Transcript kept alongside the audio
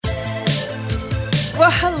Well,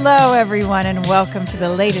 hello, everyone, and welcome to the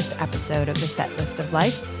latest episode of the Set List of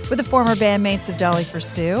Life with the former bandmates of Dolly for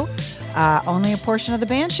Sue. Only a portion of the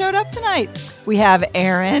band showed up tonight. We have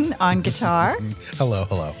Aaron on guitar. Hello,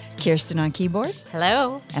 hello. Kirsten on keyboard.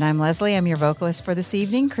 Hello. And I'm Leslie. I'm your vocalist for this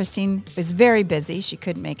evening. Christine is very busy. She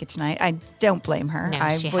couldn't make it tonight. I don't blame her. No,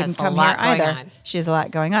 I she wouldn't has a come lot here going either. on. She has a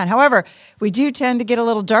lot going on. However, we do tend to get a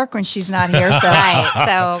little dark when she's not here. So Right.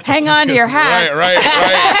 So hang on to your hats.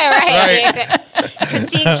 right.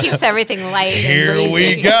 Christine keeps everything light. Here and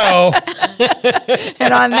breezy. we go.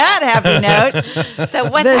 And on that happy note, So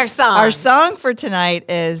what's our song? Our song for tonight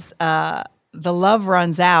is "The Love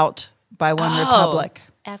Runs Out" by One Republic.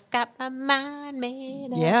 I've got my mind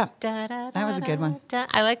made up. Yeah. Da, da, That was a good one. da.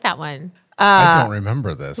 I like that one. I don't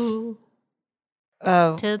remember this. Ooh,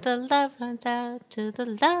 Oh, till the love runs out, to the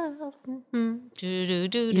love. Mm-hmm. Do, do,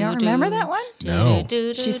 do, you don't do, remember do. that one? No.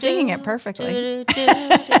 She's singing it perfectly. Do, do, do,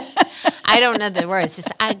 do. I don't know the words. It's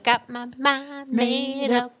I got my mind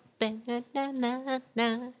made up. No.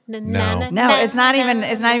 No, it's not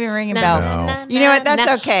even ringing bells. No. You know what?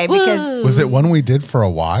 That's okay because Was it one we did for a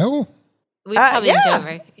while? We probably yeah. didn't do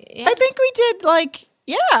it. Yeah. I think we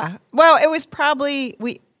did Well, it was probably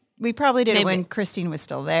we probably did it Maybe. when Christine was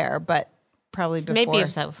still there, but probably before. Maybe it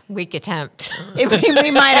was a weak attempt.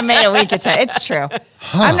 we might have made a week of time. It's true.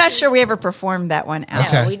 I'm not sure we ever performed that one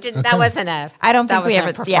out. No, Okay. we didn't. That wasn't a. I don't that think we wasn't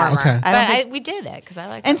ever- a yeah. performer. Okay. I don't But think- we did it because I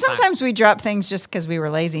like. And that song. sometimes we drop things just because we were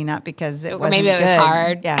lazy, not because it Or wasn't maybe it was good.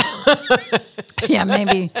 hard. Yeah, yeah.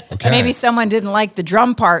 Maybe Okay. maybe someone didn't like the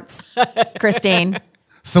drum parts, Christine.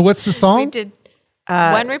 So what's the song? we did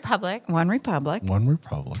One Republic One Republic. One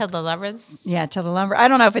Republic. till the lovers. Yeah, till the lumber. I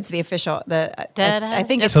don't know if it's the official. I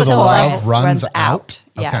think it's Till till the the love love runs runs out? out.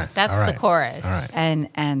 Okay. Yes. That's All the right. chorus. All right.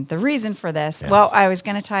 And the reason for this, well, I was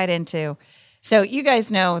going to tie it into. So you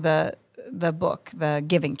guys know the book, The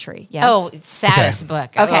Giving Tree. Yes. Oh, it's saddest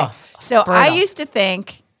book. okay. Oh, So I brutal. used to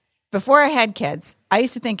think before I had kids, I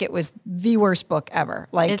used to think it was the worst book ever.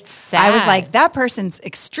 Like It's I was sad. like, that person's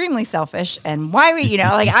extremely selfish, and why would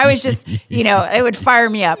like I was just it would fire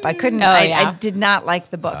me up. I couldn't. I yeah. did not like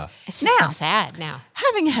the book. It's just now so sad now.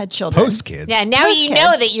 having had children, Post kids. Yeah, now Those you kids.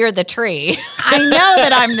 know that you're the tree. I know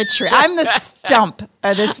that I'm the tree. I'm the stump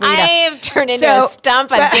of this weed. I have turned into So- a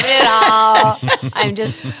stump. I'm giving it all. I'm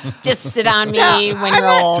just sit on me when you're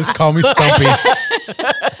old. Just call me Stumpy.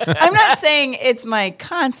 I'm not saying it's my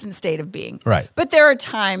constant state of being. Right. But there are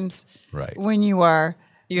times Right. when you're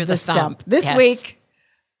the stump. This Yes. week,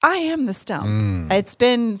 I am the stump. It's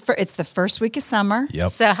the first week of summer.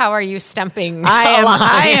 Yep. So how are you stumping?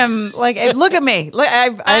 I am like, look at me. Look,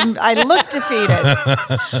 I look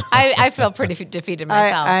defeated. I feel pretty defeated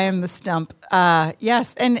myself. I am the stump.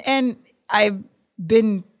 Yes. And I've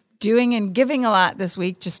been doing and giving a lot this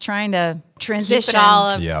week, just trying to Keep transition. it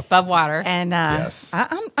all Yep. above water. And Yes.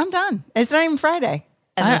 I'm done. It's not even Friday.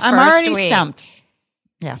 And the I'm first already week. stumped.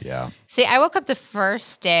 Yeah. Yeah. See, I woke up the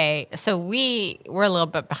first day. So we were a little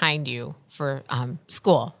bit behind you for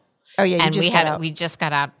school. Oh yeah. You And just we just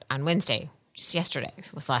got out on Wednesday, just yesterday.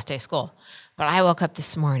 It was the last day of school. But I woke up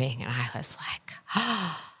this morning and I was like,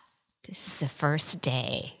 this is the first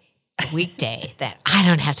day, a weekday, that I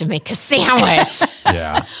don't have to make a sandwich.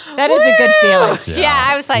 Yeah. that is a good feeling. Yeah,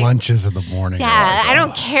 I was like, Lunches in the morning. yeah, are like, I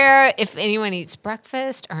don't oh. care if anyone eats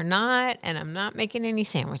breakfast or not, and I'm not making any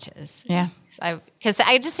sandwiches. Yeah. Because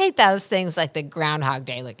I just hate those things like the Groundhog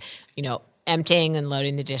Day, like, emptying and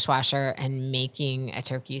loading the dishwasher and making a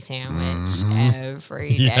turkey sandwich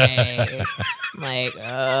every day. I'm like,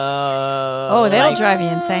 Oh, that'll drive you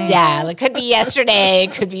insane. yeah, it could be yesterday,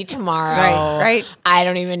 it could be tomorrow. Right. I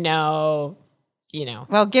don't even know,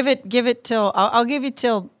 Well, give it till I'll give you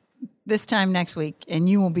till this time next week, and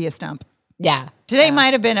you will be a stump. Yeah. Today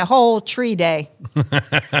might have been a whole tree day. Maybe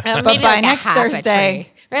by like a next half a Thursday,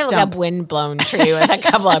 tree. Maybe like stump. a wind-blown tree with a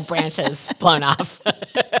couple of branches blown off.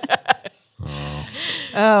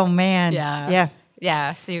 Oh man. Yeah. Yeah.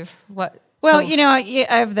 Yeah. So what? Well, so I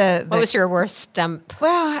have the what was your worst stump?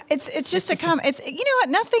 well, it's just a it's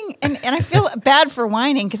nothing, and I feel bad for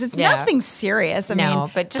whining because it's Yeah. nothing serious. I No,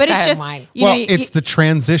 mean, but just go it's ahead just and whine. Well, it's the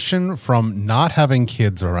transition from not having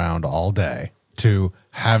kids around all day to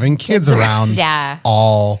having kids around Yeah.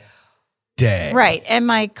 all day. right. And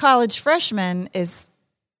my college freshman has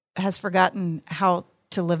forgotten how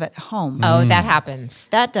to live at home. Oh, that happens.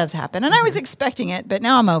 That does happen, and I was expecting it, but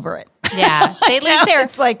now I'm over it. Yeah, they leave Now their.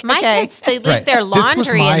 it's like, my okay. kids. They leave Right. their This was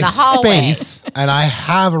laundry my in the hallway. space, and I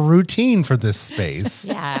have a routine for this space.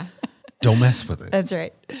 Yeah, Don't mess with it. That's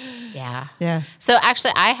right. yeah, Yeah. So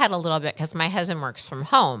actually, I had a little bit because my husband works from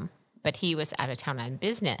home, but he was out of town on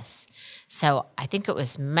business. So I think it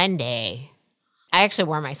was Monday. I actually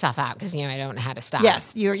wore myself out because, I don't know how to stop.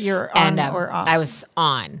 Yes, you're on or off. I was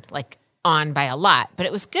on by a lot, but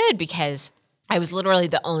it was good because I was literally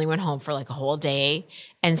the only one home for like a whole day.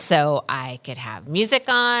 And so I could have music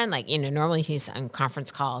on, normally he's on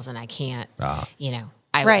conference calls and I can't,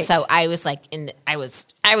 Right. So I was like I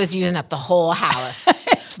was using up the whole house.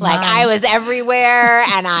 I was everywhere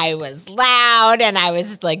and I was loud and I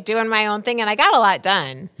was like doing my own thing and I got a lot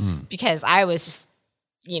done because I was just,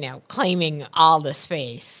 claiming all the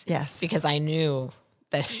space. Yes. Because I knew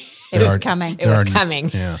that it was coming. It was coming.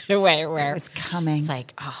 Yeah. where it was coming. It's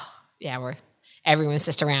like, everyone's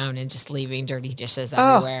just around and just leaving dirty dishes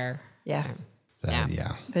everywhere. Yeah.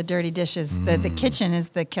 Yeah. The dirty dishes. The kitchen is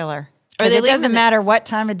the killer. Or It they leave doesn't matter what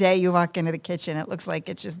time of day you walk into the kitchen. It looks like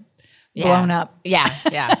it's just blown up. Yeah,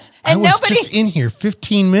 yeah. I And was nobody- just in here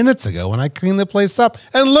 15 minutes ago when I cleaned the place up,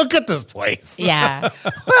 and look at this place. Yeah.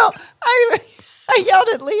 Well, I yelled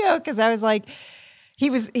at Leo because I was like, he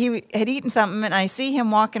had eaten something, and I see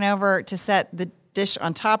him walking over to set the dish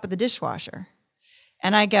on top of the dishwasher,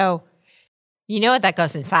 and I go, You know what? That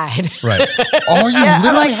goes inside. Right. All you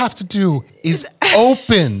literally have to do is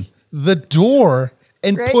open the door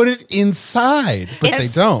and Right. put it inside, but they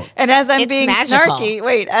don't. And as I'm It's being magical.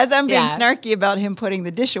 snarky about him putting the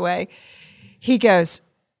dish away, he goes,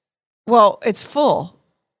 "Well, it's full,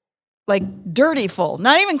 like dirty full,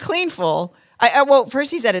 not even clean full." Well,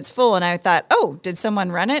 first he said it's full, and I thought, "Oh, did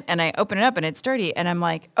someone run it?" And I open it up, and it's dirty, and I'm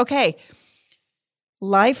like, "Okay."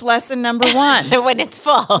 Life lesson number 1: When it's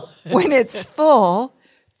full. when it's full,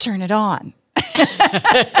 turn it on.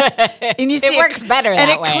 And you see It works better and that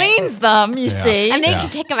it way. cleans them. You see, And they can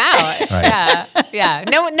take them out. Right. Yeah. Yeah.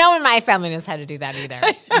 No one in my family knows how to do that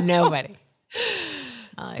either. Nobody.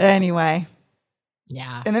 anyway.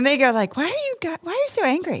 Yeah. And then they go like, "Why are you so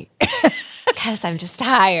angry?" Because I'm just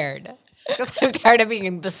tired. Because I'm tired of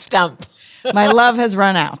being the stump. My love has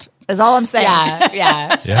run out. Is all I'm saying.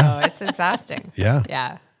 Yeah. Yeah. No, it's exhausting. Yeah.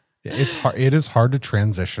 Yeah. It's hard. It is hard to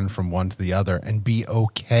transition from one to the other and be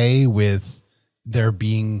okay with there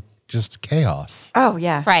being just chaos. Oh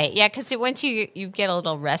yeah. Right. Yeah. Because once you get a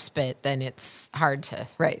little respite, then it's hard to.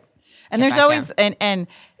 Right. And there's back always and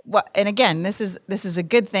again, this is a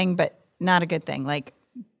good thing, but not a good thing. Like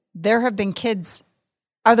there have been kids,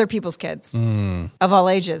 other people's kids of all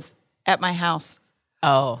ages at my house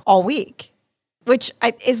Oh. all week, which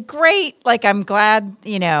is great. Like I'm glad,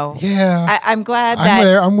 Yeah. I'm glad I'm that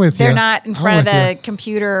there. I'm with they're you. not in I'm front of with the you.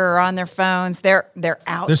 computer or on their phones. They're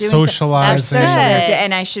out. They're doing some- socializing. They're social. Good.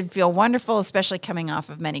 And I should feel wonderful, especially coming off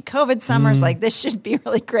of many COVID summers. Like this should be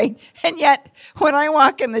really great. And yet, when I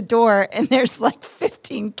walk in the door and there's like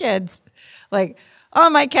 15 kids, like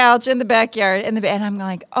on my couch in the backyard, and I'm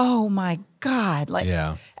like, oh my God! Like,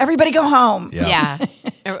 Yeah. everybody go home. Yeah. Yeah.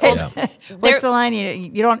 What's the line?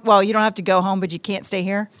 You don't have to go home, but you can't stay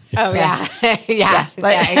here. Oh, yeah. Yeah.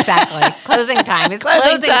 Like- Yeah, exactly. Closing time. It's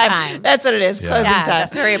closing time. That's what it is. Closing Yeah, time.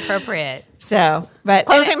 that's very appropriate. So, but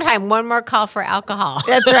Closing time. One more call for alcohol.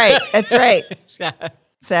 That's right. That's right.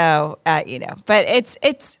 So, but it's,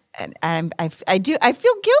 and I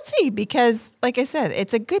feel guilty because, like I said,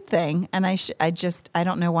 it's a good thing. And I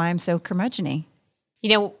don't know why I'm so curmudgeon-y.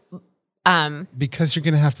 Because you're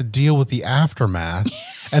going to have to deal with the aftermath,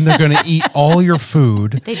 and they're going to eat all your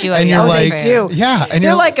food. They do. And you're They like, do. yeah, and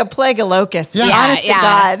They're you're like a plague of locusts. Yeah. Honest Yeah. to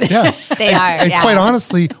God. yeah. They are. And Yeah. quite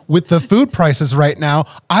honestly, with the food prices right now,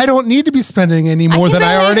 I don't need to be spending any more can than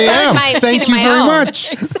I barely already afford am. my- Thank feeding you my very own.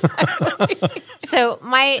 much. So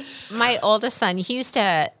my oldest son, he used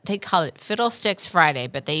to, they call it Fiddlesticks Friday,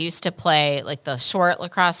 but they used to play like the short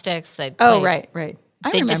lacrosse sticks. They'd Oh, play- right. I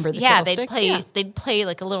They'd remember just, the they'd fiddlesticks, play yeah. they'd play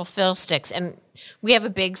like a little fiddlesticks, and we have a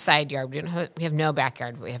big side yard. We have no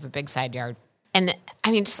backyard. We have a big side yard. And I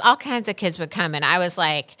mean, just all kinds of kids would come, and I was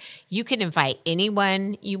like, you can invite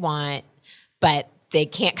anyone you want, but they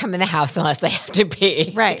can't come in the house unless they have to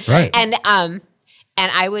pee. Right. Right. And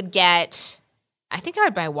I would get, I think I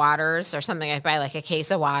would buy waters or something. I'd buy like a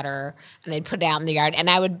case of water and I'd put it out in the yard, and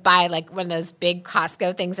I would buy like one of those big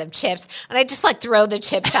Costco things of chips, and I'd just like throw the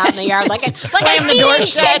chips out in the yard like Slam the door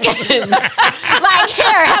shut. chickens. Like,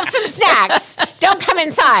 here, have some snacks. Don't come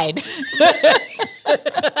inside.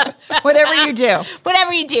 Whatever you do.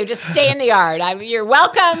 Whatever you do, just stay in the yard. You're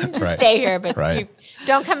welcome to Right. stay here, but Right. you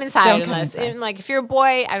don't come inside Don't come unless, inside. and like if you're a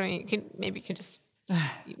boy, I don't know, maybe you can just,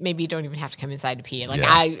 maybe you don't even have to come inside to pee. Like Yeah.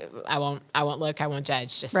 I won't look, I won't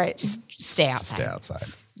judge. Just Right. just stay outside. Stay outside.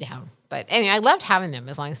 Yeah. But anyway, I loved having them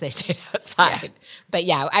as long as they stayed outside. But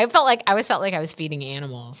yeah, I always felt like I was feeding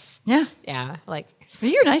animals. Yeah. Yeah. Like Well,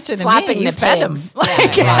 you're nicer than slapping me. You the fed them. pigs.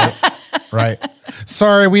 Like, Yeah. Right.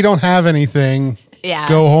 Sorry, we don't have anything. Yeah.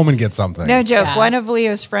 Go home and get something. No joke. Yeah. One of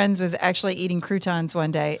Leo's friends was actually eating croutons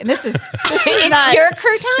one day, and this was not Your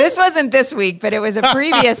croutons? This wasn't this week, but it was a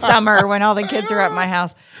previous summer when all the kids were at my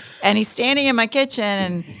house, and he's standing in my kitchen,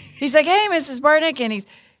 and he's like, "Hey, Mrs. Barnick," and he's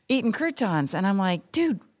eating croutons, and I'm like,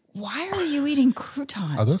 "Dude, why are you eating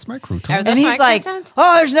croutons?" Are those my croutons? Are and those he's my like, croutons?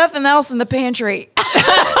 "Oh, there's nothing else in the pantry."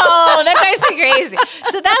 Oh, that drives me crazy.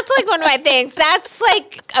 So that's like one of my things. That's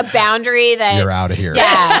like a boundary that You're out of here.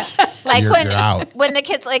 Yeah, like You're out. when the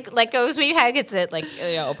kids like it was when you had kids that like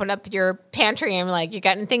open up your pantry and like, you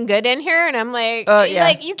got anything good in here? And I'm like, Oh, yeah.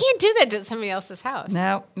 like you can't do that to somebody else's house.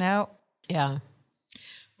 No. Yeah,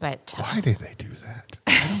 but Why did they do that?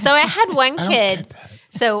 so I had one don't kid. get that.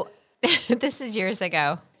 So this is years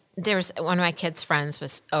ago. There was one of my kids' friends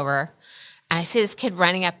was over, and I see this kid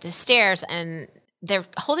running up the stairs, and they're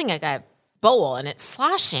holding like a bowl, and it's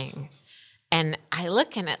sloshing. And I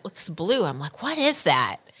look, and it looks blue. I'm like, what is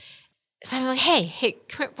that? So I'm like, hey,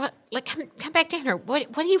 come back down here.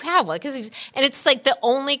 What do you have? Like, and it's like the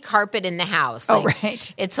only carpet in the house. Oh, Like,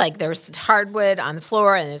 right. It's like there's hardwood on the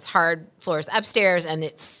floor, and there's hard floors upstairs, and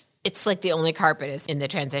it's like the only carpet is in the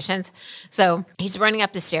transitions. So he's running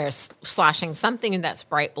up the stairs, sloshing something that's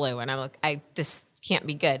bright blue, and I'm like, this can't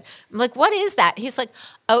be good. I'm like, what is that? He's like,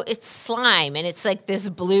 oh, it's slime, and it's like this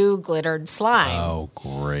blue glittered slime. Oh,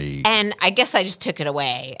 great. And I guess I just took it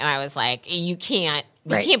away, and I was like, you can't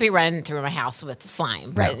be running through my house with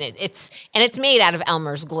slime. Right. And it's made out of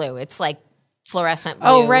Elmer's glue. It's like fluorescent blue.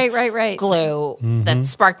 Oh, right. Glue, that's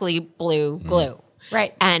sparkly blue glue.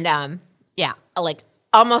 Right. And yeah, like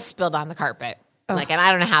almost spilled on the carpet. Like, and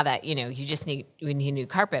I don't know how that, you need new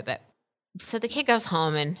carpet. But so the kid goes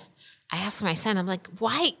home, and I asked my son, I'm like,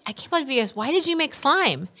 why? I can't believe you guys, why did you make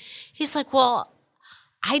slime? He's like, well,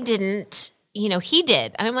 I didn't, he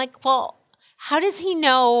did. And I'm like, well, how does he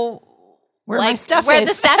know Where my stuff where is.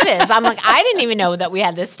 the stuff is? I'm like, I didn't even know that we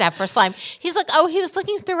had this stuff for slime. He's like, oh, he was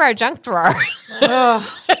looking through our junk drawer.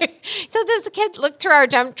 So there's a kid looked through our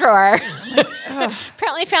junk drawer.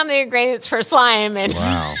 Apparently found the ingredients for slime. And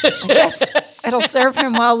Wow. I guess it'll serve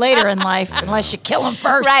him well later in life, unless you kill him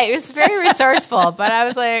first. right, it was very resourceful. But I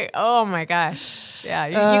was like, oh my gosh. Yeah,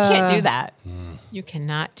 you can't do that. You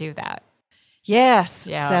cannot do that. Yes.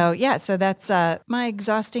 Yeah. So that's my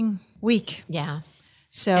exhausting week. Yeah.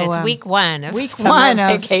 So And it's week one of week summer one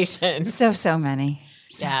of- vacation. So many.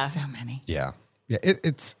 Yeah. So many. Yeah. Yeah.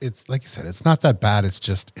 It's like you said, it's not that bad. It's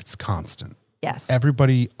just, it's constant. Yes.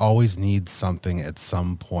 Everybody always needs something at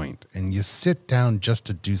some point, and you sit down just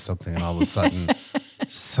to do something, and all of a sudden,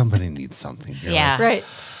 somebody needs something. You're Yeah. Right.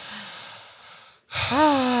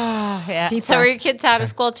 Yeah. Deep So breath. are your kids out of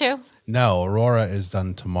school too? no, Aurora is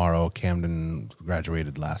done tomorrow. Camden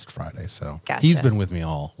graduated last Friday, so Gotcha. he's been with me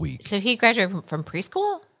all week. So he graduated from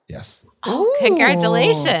preschool? Yes. Oh,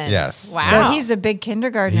 congratulations. Yes. Wow. So he's a big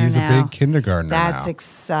kindergartner He's now. a big kindergartner That's now.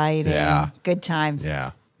 exciting. Yeah. Good times.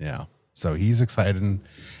 Yeah. So he's excited,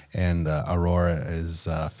 and Aurora is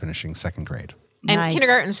finishing second grade. And Nice.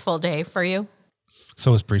 kindergarten's full day for you?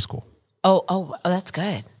 So is preschool. Oh, that's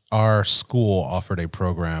good. Our school offered a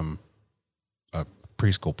program, a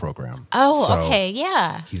preschool program. Oh, So okay.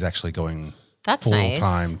 Yeah. He's actually going That's full nice.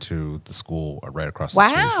 time to the school right across the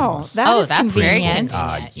street from Wow. us. That Oh, is that's very convenient.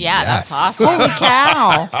 convenient. Yeah, that's yes. awesome. Holy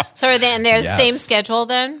cow. So are they, and they're the same Yes. schedule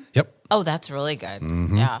then? Yep. Oh, that's really good.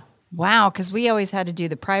 Mm-hmm. Yeah. Wow. Because we always had to do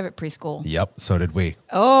the private preschool. Yep. So did we.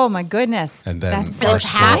 Oh, my goodness. And then That's So Our it's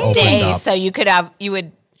school half opened day, up. so you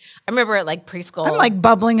would. I remember at like preschool. I'm like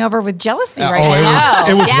bubbling over with jealousy right it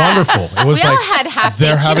now. was Yeah. wonderful. It was We all like had half-day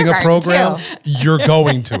they're having a kindergarten, program. You're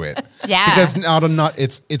going to it. Yeah. Because not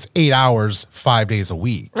it's 8 hours, 5 days a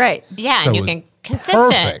week. Right. yeah, So and it you was can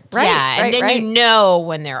consistent, perfect. Right, yeah, and right, then right. you know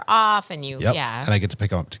when they're off, and you, Yep. yeah, And I get to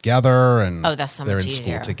pick them up together, and Oh, that's so they're much in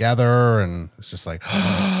easier. school together, and it's just like,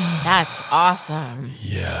 that's awesome.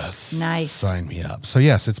 yes, Nice. sign me up. So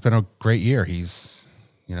yes, it's been a great year. He's,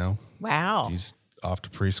 Wow. he's off to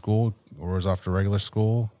preschool, or is off to regular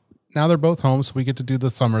school. Now they're both home, so we get to do the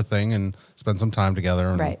summer thing and spend some time together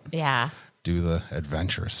and Right. Yeah. do the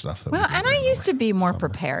adventurous stuff. That Well, we do and I during used the to be more summer.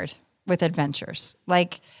 prepared with adventures.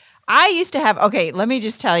 Like I used to have, okay, let me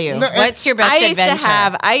just tell you. What's your best I used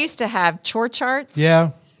adventure? I used to have chore charts.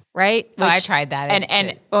 Yeah. Right? Oh, I tried that. And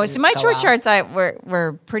It well, didn't so my go chore well. charts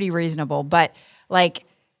were pretty reasonable, but like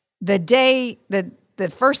the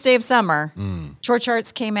first day of summer, chore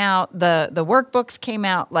charts came out, the workbooks came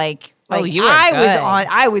out like Like, you were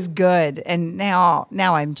I was good, and now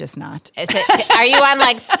I'm just not. Are you on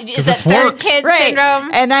like is it it's third work. kid syndrome?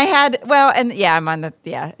 And I had I'm on the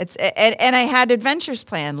and I had adventures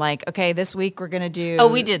planned. Like, okay, this week we're gonna do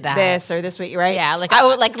we did that. this or this week, right? Yeah, like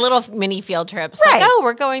like little mini field trips. Right. Like,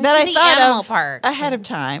 we're going to That I the thought animal of park ahead of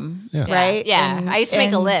time, Yeah. right? Yeah, And- I used to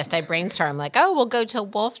make a and- list. I brainstorm like, we'll go to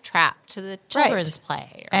Wolf Trap to the children's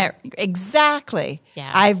play. Exactly.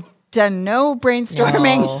 Yeah. I've done no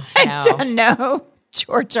brainstorming. No, I've no. done no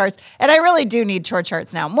chore charts. And I really do need chore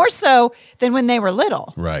charts now, more so than when they were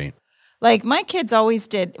little. Right. Like my kids always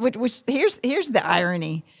did, which here's the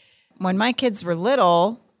irony. When my kids were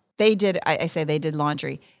little, they did, I say they did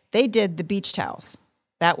laundry. They did the beach towels.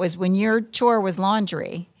 That was when your chore was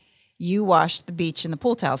laundry, you washed the beach and the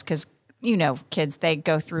pool towels because, kids, they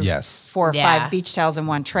go through Yes. 4 or Yeah. 5 beach towels in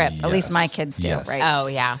one trip. At least my kids do, Yes. right? Oh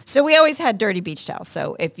yeah. So we always had dirty beach towels.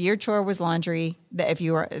 So if your chore was laundry,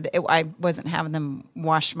 I wasn't having them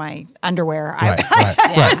wash my underwear.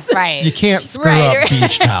 Right. You can't screw Right. up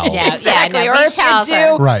beach towels. Yeah. Exactly. no, or beach if you towels do,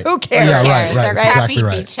 are- Right. who cares? Yeah, Who right, cares? right. They're Exactly crappy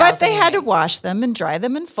right. beach towels But they had to anyway. wash them and dry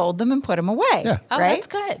them and fold them and put them away. Yeah. Oh, right. that's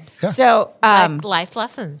good. Yeah. So, Like life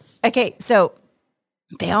lessons. okay. So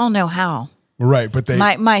they all know how. Right. But they.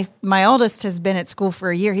 My oldest has been at school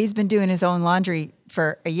for a year. He's been doing his own laundry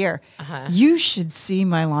for a year. You should see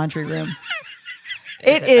my laundry room.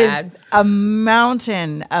 It it is bad? a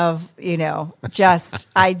mountain of,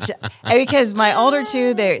 because my older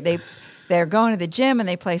two, they're going to the gym and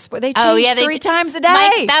they play sport. They change three times a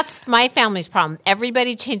day. That's my family's problem.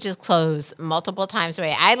 Everybody changes clothes multiple times a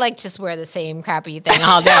day. I like just wear the same crappy thing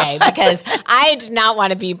all day because I do not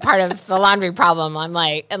want to be part of the laundry problem. I'm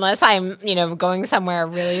like, unless I'm, going somewhere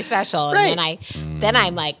really special. Right. And then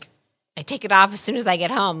I'm like, I take it off as soon as I get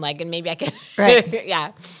home. Like, and maybe I can, Right.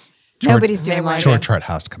 yeah. Nobody's doing laundry. Chore chart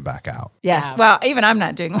has to come back out. Yes. Yeah. Well, even I'm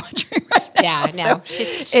not doing laundry right now. Yeah, no.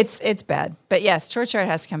 So it's bad. But yes, chore chart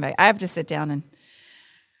has to come back. I have to sit down and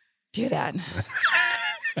do that.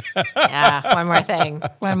 Yeah, one more thing.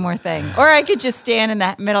 One more thing. Or I could just stand in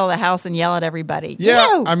the middle of the house and yell at everybody. Yeah.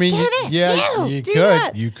 You, I mean, do this, you do could.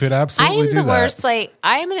 that. You could I absolutely am do the that. worst. Like,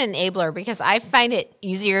 I'm an enabler because I find it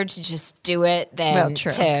easier to just do it than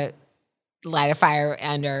true. to light a fire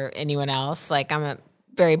under anyone else. Like, I'm a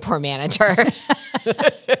very poor manager.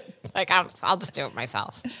 Like, I'll just do it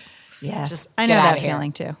myself. Yes. Just I know get that outta here.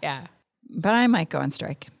 feeling too. Yeah. But I might go on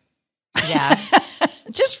strike. Yeah.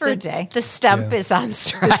 Just for a day. The stump is on The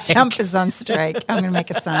strike. stump is on strike. I'm going to make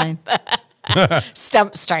a sign.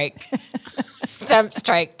 Stump strike. Stump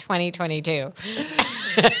strike 2022.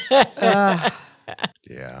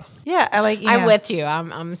 Yeah. Yeah, I like. I'm with you.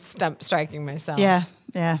 I'm stump striking myself. Yeah,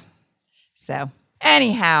 yeah. So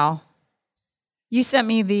anyhow, you sent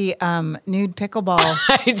me the nude pickleball.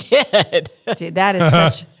 I did. Dude, that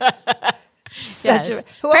is such Yes. a.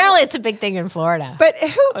 Apparently, it's a big thing in Florida. But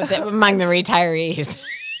who? Among the retirees.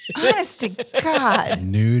 Honest to God,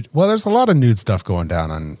 Nude. Well, there's a lot of nude stuff going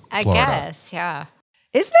down on I Florida. guess, yeah.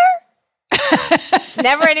 is there? It's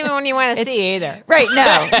never anyone you want to see either. Right?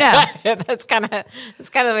 No. That's kind of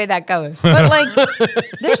the way that goes. But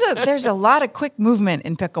like, there's a lot of quick movement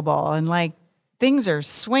in pickleball, and like things are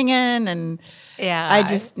swinging, and Yeah, I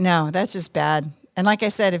just no, that's just bad. And like I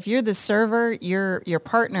said, if you're the server, your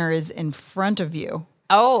partner is in front of you,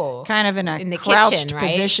 kind of in the crouched kitchen, right?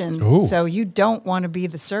 position. Ooh. So you don't want to be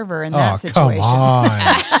the server in Oh, that come situation. on.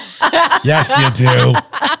 Yes, you do.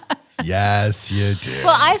 Yes, you do.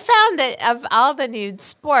 Well, I found that of all the nude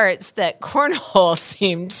sports, that cornhole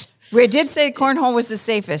seemed. We did say cornhole was the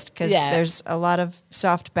safest because Yeah. there's a lot of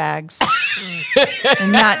soft bags,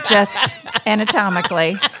 and not just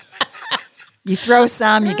anatomically. You throw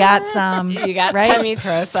some, you got some. You got right? some, you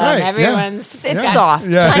throw some. right, yeah. Everyone's It's soft.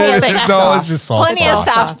 Yeah, Plenty of it's soft. just soft. plenty of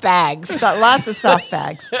stuff. soft bags. So lots of soft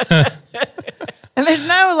bags. And there's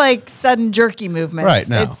no like sudden jerky movements. Right,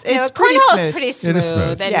 no. It's You know, pretty cornhole smooth. is pretty smooth. It is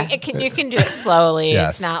smooth. And Yeah. you can do it slowly.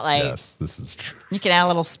 Yes, It's not like yes, this is true. You can add a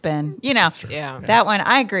little spin. You know, Yeah. that one,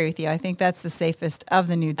 I agree with you. I think that's the safest of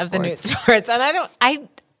the nude of sports. the nude sports. And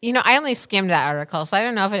I only skimmed that article, so I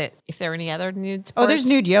don't know if there are any other nude sports. Oh, there's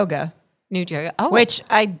nude yoga, nude yoga. Oh, which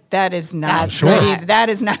that is not That's good not- either. That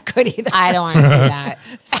is not good either. I don't want to see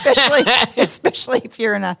that. especially if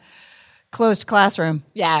you're in a closed classroom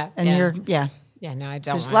Yeah, and yeah. you're Yeah, no, I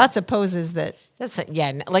don't. There's want lots of poses that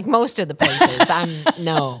like most of the poses. I'm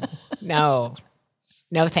no,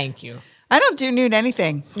 thank you. I don't do nude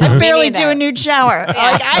anything. I barely do neither. a nude shower. Like,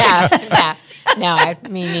 I, Yeah. No,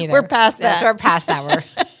 me neither. We're past that. We're past that.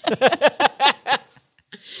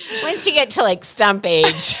 Once you get to like stump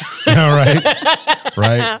age, Yeah, right.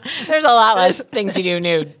 Right. there's a lot less things you do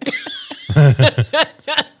nude.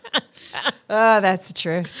 Oh, that's the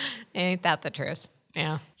truth. Ain't that the truth?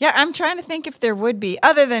 Yeah. Yeah, I'm trying to think if there would be,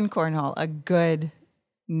 other than cornhole, a good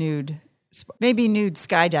nude. Maybe nude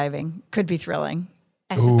skydiving could be thrilling.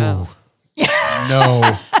 I suppose.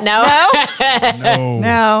 No. No.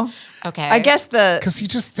 No. Okay. I guess Because you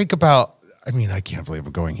just think about, I mean, I can't believe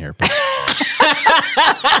I'm going here, but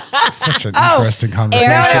such an interesting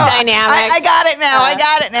conversation. Aerodynamics. I got it now. I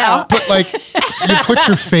got it now. But like, you put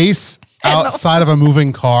your face outside of a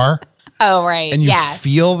moving car Oh, right. and you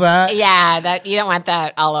feel that. Yeah, that you don't want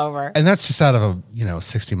that all over. And that's just out of a,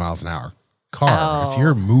 60 miles an hour car. Oh. If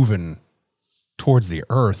you're moving towards the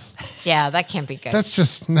earth, Yeah, that can't be good. that's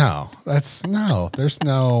just, there's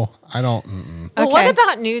no, I don't, Well, what Okay.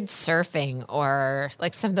 about nude surfing or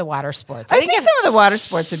like some of the water sports? I think some of the water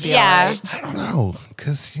sports would be all right. I don't know.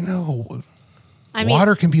 Because, I mean,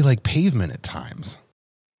 water can be like pavement at times.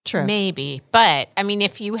 True. maybe. But I mean,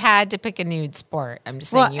 if you had to pick a nude sport, I'm just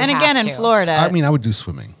saying Well, you and have again, in to. Florida, I mean, I would do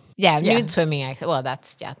swimming, Yeah, Yeah. nude swimming.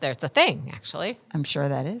 There's a thing actually. I'm sure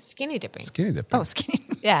that is. Skinny dipping. skinny dipping. Oh, skinny.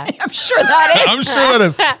 Yeah. I'm sure that is. I'm sure that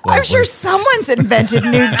is. I'm sure someone's invented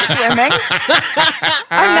nude swimming.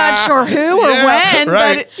 I'm not sure who or when,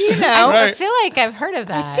 right. but I feel like I've heard of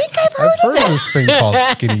that. I think I've heard I've of heard it. of this thing called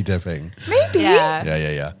skinny dipping. Maybe. Yeah.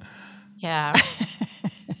 Yeah. Yeah.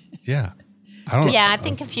 Yeah. I don't Yeah, I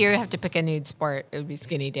think if you have to pick a nude sport, it would be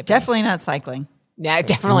skinny dipping. Definitely not cycling. Yeah,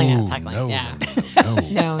 definitely Ooh, not cycling. No, yeah. no.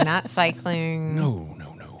 No, not cycling. No.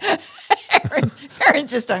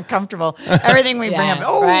 Erin's just uncomfortable. Everything we bring Yeah, up.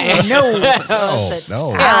 Oh, right. no. It's a no.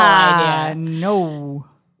 terrible Ah, idea. no.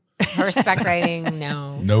 Horseback riding,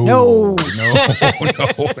 no. No. No.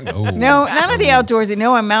 No. No, none of the outdoorsy.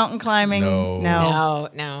 No, I'm mountain climbing. No.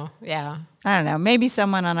 No. Yeah. I don't know. Maybe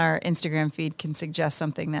someone on our Instagram feed can suggest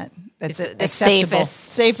something that's It's the acceptable.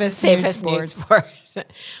 safest nude nude sports.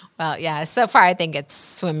 sport. Well, yeah. So far, I think it's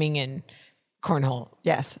swimming and cornhole.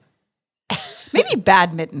 Yes. Maybe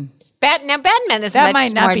badminton. Badminton is That much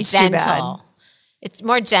might not more be too gentle. bad. It's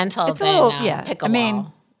more gentle It's a than little- pickleball. I mean,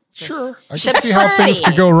 Sure. I Should can see how things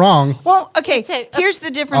could go wrong. Well, okay. It's a- Here's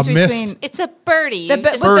the difference A mist. between It's a birdie. The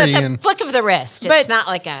Just- birdie it's a and- flick of the wrist. But- It's not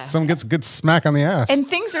like a. Someone gets a good smack on the ass. and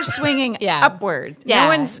things are swinging Yeah. upward.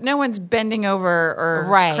 Yeah. No one's bending over or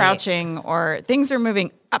Right. crouching or things are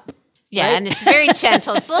moving up. Yeah, right? and it's very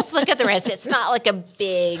gentle. It's a little flick of the wrist. It's not like a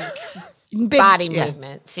big Big- body yeah.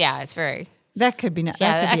 movements. Yeah, it's very. That could be Yeah,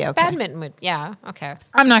 that could be okay. badminton would. Yeah, okay.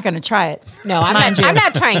 I'm not going to try it. No, I'm Mind not. you. I'm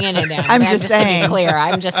not trying in and down. I'm man, just to saying. be clear.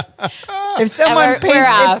 I'm just. If someone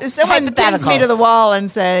we're, if someone pins me to the hypotheticals. wall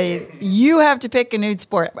and says you have to pick a nude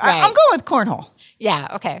sport, Right. I'm going with cornhole. Yeah,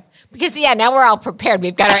 okay. Because now we're all prepared.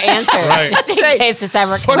 We've got our answers just in Right. case this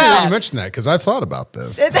ever Funny comes that you up. mentioned that because I've thought about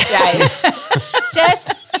this. Right.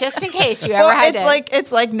 just in case you ever Well, had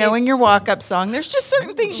it's like knowing your walk up song. There's just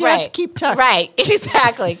certain things you have to keep tucked. Right,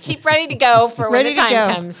 exactly. Keep ready to go for when Ready the to time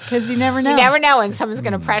go. comes. Because you never know. You never know when someone's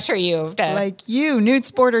going to pressure you to. Like nude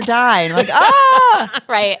sport or die. And like,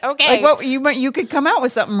 right, okay. like what you could come out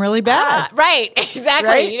with something really bad. Right, exactly.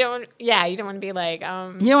 Right? You don't. Yeah, you don't want to be like. You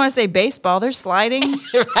don't want to say baseball. They're sliding.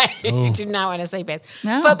 Right. You do not want to say base.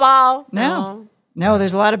 No. Football. No,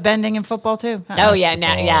 there's a lot of bending in football too. Oh yeah,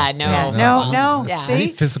 no. No. Yeah. See,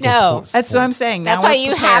 Physical No. sports. that's what I'm saying. That's Now why we're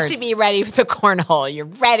you prepared. have to be ready for the cornhole. You're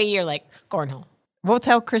ready. You're like cornhole. We'll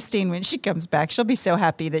tell Christine when she comes back. She'll be so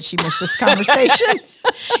happy that she missed this conversation.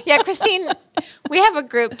 Yeah, Christine. We have a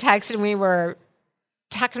group text, and we were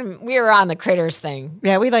talking. We were on the critters thing.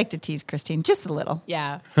 Yeah, we like to tease Christine just a little.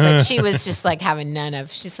 Yeah, but she was just like having none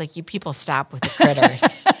of. She's like, "You people stop with the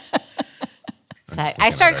critters." So I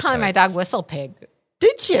started calling my dog Whistle Pig.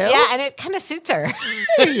 Did you? Yeah, and it kind of suits her.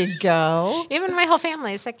 There you go. Even my whole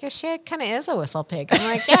family is like, "Yeah, she kind of is a whistle pig." I'm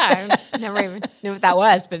like, "Yeah, I never even knew what that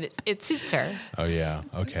was, but it suits her." Oh, yeah.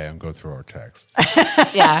 Okay. I'm going through our texts.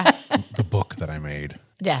 Yeah. The book that I made.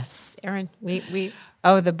 Yes, Aaron. We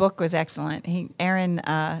Oh, the book was excellent. Aaron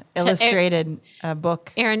illustrated a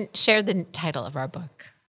book. Aaron shared the title of our book.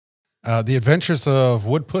 The Adventures of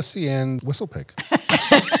Wood Pussy and Whistlepig.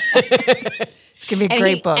 It's gonna be a And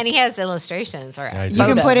great book. And he has illustrations or I do. You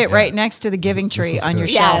can put it photos. right next to the giving This tree is on your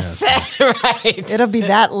good. shelf. Yes, right. It'll be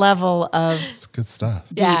that level of. It's good stuff.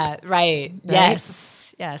 Yeah, right.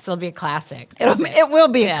 Yes, yes. It'll be a classic. It will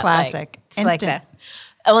be Yeah, a classic. Like, it's like Instant.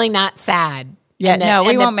 that. Only not sad. Yeah, And no, we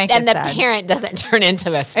and won't make and it the sad. parent doesn't turn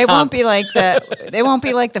into a stump. It won't be like the. It won't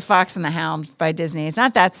be like the Fox and the Hound by Disney. It's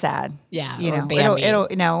not that sad. Yeah, you or know, Bambi. it'll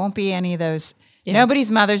no, it won't be any of those. Nobody's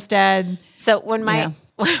mother's dead. So when Yeah.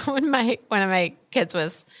 when one of my kids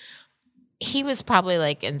was, he was probably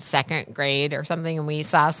like in second grade or something, and we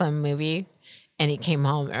saw some movie, and he came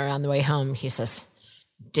home, or on the way home, he says,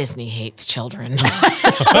 "Disney hates children."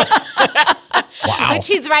 Wow. But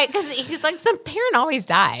she's right because he's like, the parent always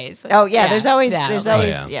dies. Oh yeah, there's always yeah,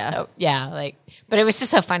 yeah. yeah. Oh, yeah, like, but it was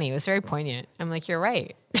just so funny. It was very poignant. I'm like, you're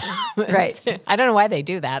right. Right. I don't know why they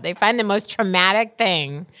do that. They find the most traumatic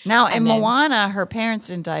thing. Now in and then- Moana, her parents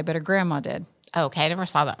didn't die, but her grandma did. Oh, okay, I never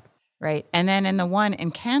saw that. Right. And then in the one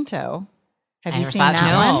in Kanto, have I you never seen saw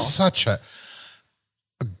that it. one? No. Such a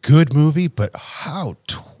good movie, but how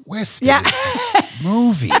twisted Yeah. is this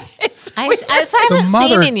movie? It's I haven't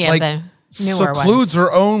seen any of the newer secludes ones.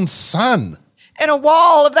 her own son in a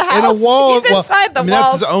wall of the house. in a wall. He's inside the I mean,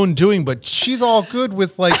 walls. that's his own doing, but she's all good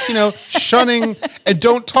with shunning and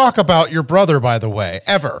don't talk about your brother, by the way,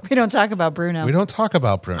 ever. We don't talk about Bruno. We don't talk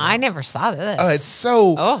about Bruno. I never saw this. It's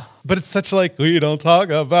so, but it's such we don't talk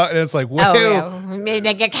about, and it's like, whoa. Oh, yeah. We made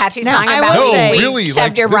like a catchy Now, song I about will it. say- We really,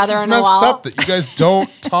 shoved your brother this is in a messed wall. up that you guys don't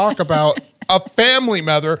talk about a family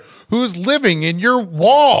member who's living in your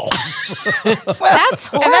walls. That's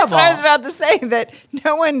horrible. And that's what I was about to say, that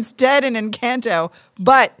no one's dead in Encanto,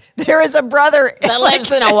 but there is a brother that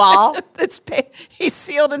lives in a wall. He's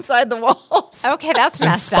sealed inside the walls. Okay, that's and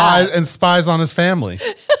messed up. spies on his family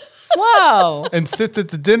Whoa. and sits at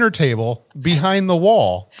the dinner table behind the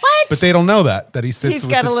wall. What? But they don't know that he sits. He's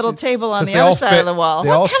with got a little table on 'cause the they other all side fit- of the wall. They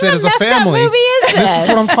all kind sit of as a messed up family. movie is This is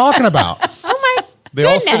what I'm talking about. Oh my They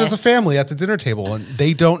all sit as a goodness. family at the dinner table, and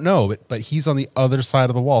they don't know, but he's on the other side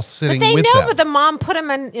of the wall sitting They with know, them. but the mom put him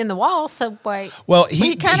in the wall, so why? Well,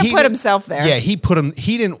 he kinda put himself there. Yeah, he put him.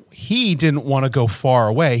 He didn't want to go far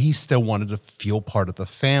away. He still wanted to feel part of the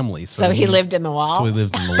family. So he lived in the wall? So he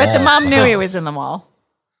lived in the wall. But the mom knew he house. was in the wall.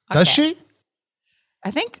 Does Okay. she?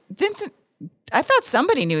 I think I thought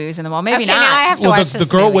somebody knew he was in the wall. Maybe Okay, not. now I have to Well, watch the this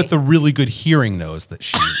girl movie. with the really good hearing knows that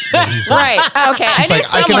that he's in. Right. Okay. She's I knew like,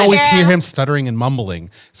 I can someone. always hear him stuttering and mumbling,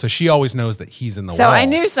 so she always knows that he's in the So walls. I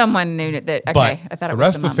knew someone knew that. Okay. But I thought the it was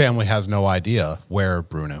rest of the mom. family has no idea where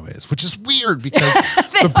Bruno is, which is weird because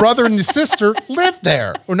the brother and the sister live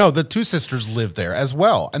there. Or no, the two sisters live there as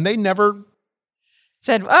well, and they never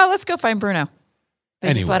said, "Oh, let's go find Bruno."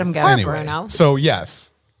 They just let him go. Anyway, Bruno. so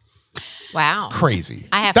yes, Wow. crazy.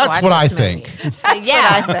 I have to That's watch what I this movie. think.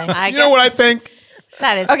 Yeah. what I think. I You know what I think?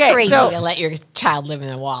 That is Okay, crazy so- to let your child live in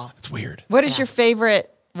the wall. It's weird. What is your favorite?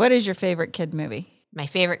 What is your favorite kid movie? My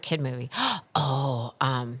favorite kid movie. Oh,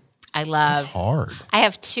 I love. Hard. I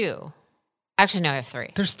have two. Actually, no, I have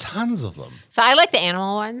three. There's tons of them. So I like the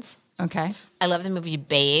animal ones. Okay. I love the movie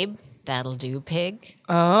Babe. That'll Do Pig.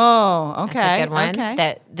 Oh, okay. That's a good one. Okay.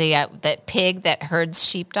 That pig that herds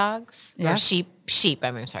sheepdogs. Yeah. Or sheep.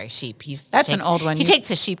 I'm sorry, sheep. That's an old one. He takes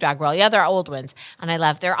a sheepdog role. Yeah, they're old ones, and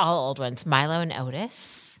they're all old ones. Milo and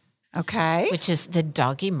Otis, Okay. which is the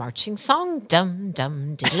doggy marching song. Dum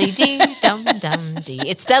dum diddly dee, dum dum dee.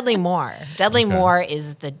 It's Dudley Moore. Dudley Moore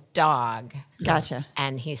is the dog, Gotcha.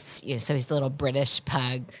 and he's so he's the little British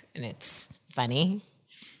pug, and it's funny.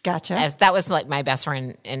 Gotcha. That was like my best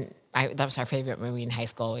friend, and that was our favorite movie in high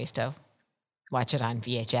school. We used to watch it on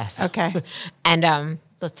VHS. Okay. And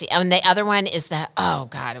let's see. And the other one is oh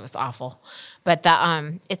God, it was awful. But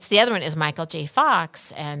it's the other one is Michael J.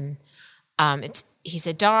 Fox, and he's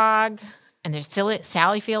a dog, and there's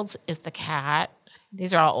Sally Fields is the cat.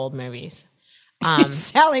 These are all old movies.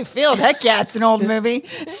 Sally Field. Heck yeah, it's an old movie.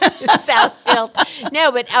 Sally Field.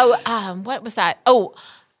 No, but what was that? Oh.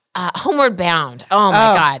 Homeward Bound. Oh my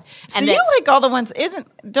God! So you like all the ones?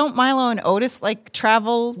 Don't Milo and Otis like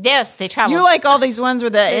travel? Yes, they travel. You like all these ones where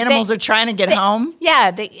the animals are trying to get home?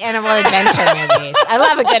 Yeah, the animal adventure movies. I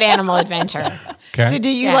love a good animal adventure. Okay. So do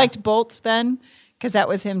you Yeah. liked Bolt then? Because that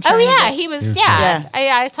was him. Oh Trying to yeah, get- he was. was Yeah,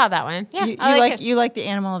 I saw that one. Yeah, You, I like it. you like the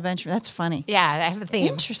animal adventure. That's funny. Yeah, I have a theme.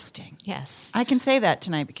 Interesting. Yes, I can say that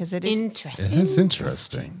tonight because it is. interesting. It is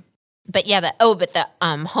interesting. But yeah, the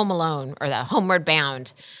Home Alone or the Homeward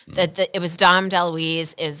Bound. It was Dom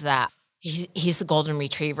DeLuise is that he's the golden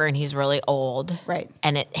retriever and he's really old, Right.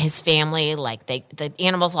 And his family the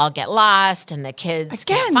animals all get lost and the kids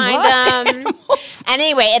Again, can't find lost them. animals.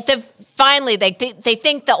 Anyway, finally they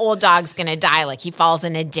think the old dog's gonna die, like he falls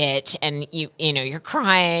in a ditch and you're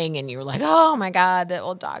crying and you're like, oh my God, the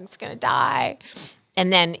old dog's gonna die,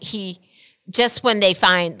 and then just when they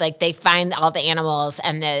find all the animals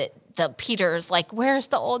and the Peter's like, where's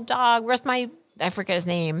the old dog? Where's I forget his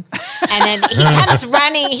name. And then he comes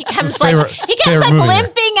running. He comes favorite movie.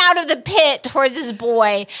 limping out of the pit towards his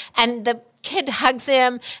boy. And the kid hugs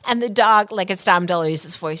him. And the dog, like it's Dom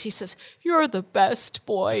DeLuise's voice, he says, "You're the best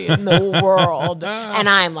boy in the world." And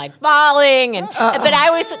I'm like bawling. But I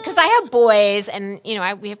always, because I have boys and,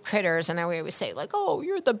 we have critters. And I always say like, "Oh,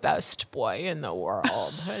 you're the best boy in the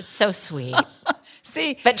world." It's so sweet.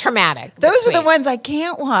 See, but traumatic. but those are the sweet. ones I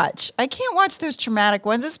can't watch. I can't watch those traumatic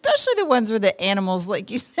ones, especially the ones with the animals,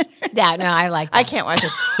 like you said. Yeah, no, I like that. I can't watch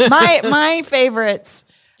it. My favorites.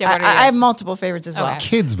 Yeah, what are I have yours? multiple favorites as well. Okay.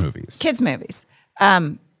 Kids movies. Kids movies.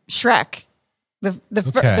 Shrek. The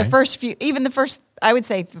Okay. first few, even the first, I would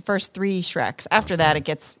say the first 3 Shreks. After that, it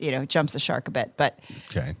gets jumps the shark a bit. But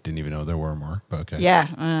Okay. Didn't even know there were more, but okay.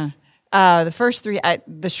 yeah, the first 3,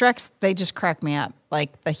 the Shreks, they just crack me up.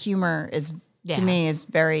 Like the humor is Yeah. to me is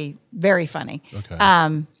very, very funny. Okay.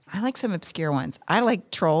 I like some obscure ones. I like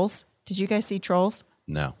Trolls. Did you guys see Trolls?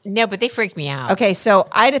 No. No, but they freak me out. Okay, so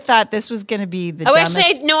I'd have thought this was going to be the Oh, dumbest.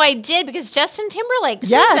 actually, I did because Justin Timberlake.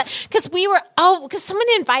 Yes. Because because someone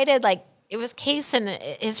invited, like, it was Case and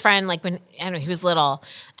his friend, like, when, I don't know, he was little,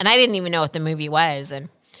 and I didn't even know what the movie was. And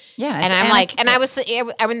yeah, I'm like, and I was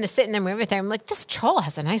in the sitting there movie with him. I'm like, this troll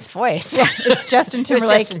has a nice voice. it's Justin It was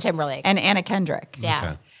Timberlake, Justin Timberlake. and Anna Kendrick. Yeah.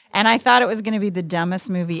 Okay. And I thought it was going to be the dumbest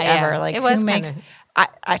movie Yeah, ever. Like, it was who makes?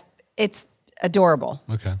 kinda- It's adorable.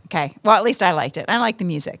 Okay. Okay. Well, at least I liked it. I like the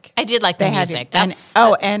music. I did like the They had music. to-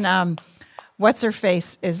 and, That's what's her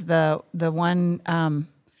face is the one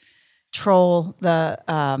troll,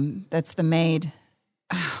 that's the maid.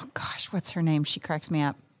 Oh gosh, what's her name? She cracks me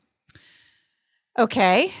up.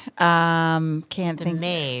 Okay. Can't the think.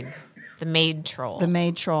 maid troll. The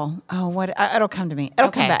maid troll. Oh, what? It'll come to me.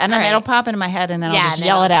 It'll come Okay, back, and then all right. it'll pop into my head, and then I'll just and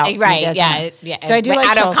yell it I'll- out. You Right? guys Yeah, know. yeah. So I do but like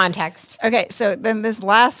out trolls. of context. Okay, so then this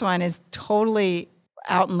last one is totally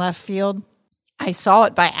out in left field. I saw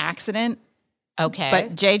it by accident, Okay,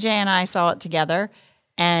 but JJ and I saw it together,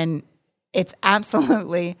 and it's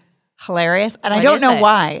absolutely hilarious. And I What don't is know it?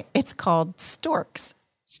 why. It's called Storks,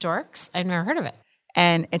 storks. I've never heard of it.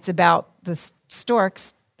 and it's about the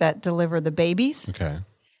storks that deliver the babies. Okay.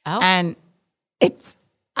 Oh, And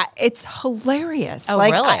it's hilarious. Oh,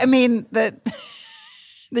 like, really? I mean,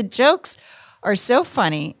 the jokes are so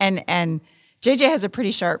funny, and JJ has a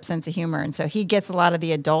pretty sharp sense of humor, and so he gets a lot of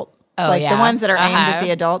the adult, the yeah. ones that are aimed at Uh-huh.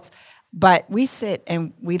 the adults. But we sit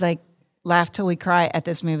and we like laugh till we cry at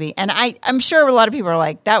this movie, and I'm sure a lot of people are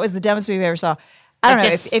like, "That was the dumbest movie I ever saw." I don't know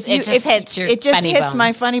just- if it just hits your it just funny hits bone.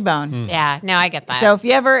 my funny bone. yeah. No, I get that. So if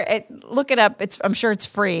you ever look it up, I'm sure it's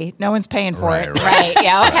free. No one's paying for it. right?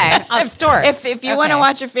 Yeah. Okay. Storks. If you want to Okay.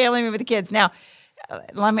 watch a family movie with the kids. Now,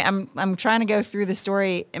 I'm trying to go through the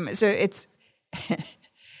story. So it's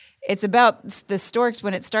it's about the storks.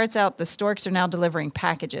 When it starts out, the storks are now delivering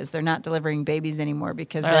packages. They're not delivering babies anymore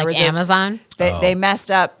because Or there like was Amazon. they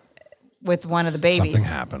messed up with one of the babies.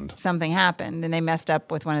 Something happened. And they messed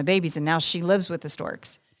up with one of the babies, and now she lives with the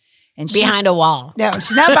storks. And Behind a wall. no,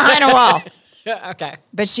 she's not behind a wall. Okay.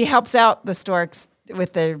 But she helps out the storks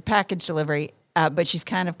with their package delivery, but she's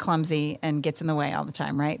kind of clumsy and gets in the way all the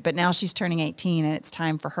time, right? But now she's turning 18, and it's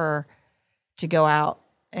time for her to go out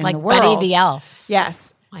in Like the world. Buddy the Elf.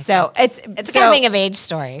 Yes. Like so it's it's a coming of age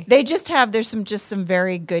story. They just have there's some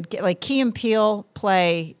very good, like Key and Peele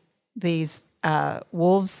play these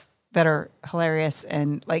wolves that are hilarious,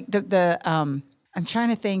 and like the I'm trying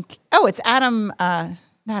to think. Oh, it's Adam, not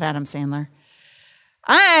Adam Sandler.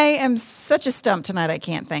 I am such a stump tonight. I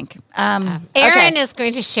can't think. Aaron okay. is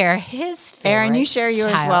going to share his favorite. Aaron, you share yours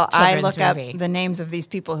while I children's look movie. up the names of these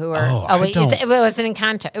people who are Oh, Oh, I wait, don't, it was an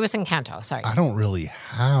Encanto. It was Encanto. Sorry. I don't really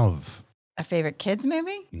have. a favorite kids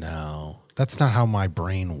movie. No, that's not how my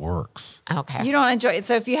brain works. Okay. You don't enjoy it.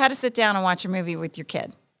 So if you had to sit down and watch a movie with your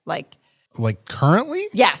kid, like Like currently,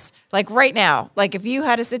 yes, like right now, like if you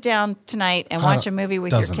had to sit down tonight and watch a movie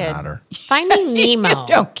with your doesn't kid, matter. Finding Nemo.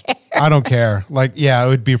 don't care. I don't care. Like, yeah, it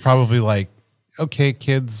would be probably like, okay,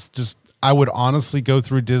 kids, just I would honestly go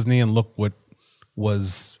through Disney and look what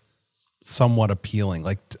was somewhat appealing.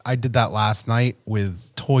 Like I did that last night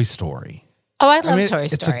with Toy Story. Oh, I love I mean, Toy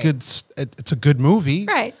Story. it's a good movie.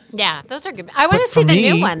 Right. Yeah, those are good. I want But to see for the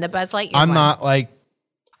me, new one, the Buzz Lightyear I'm one. not like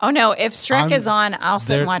Oh no, if Shrek I'm- is on, I'll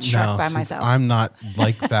sit and watch Shrek by see, myself. I'm not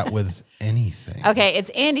like that with anything. Okay, it's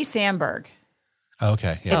Andy Samberg.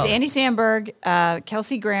 Okay. Yeah. It's Andy Samberg,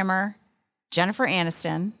 Kelsey Grammer, Jennifer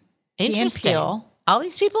Aniston, Key and Interesting. Peele. All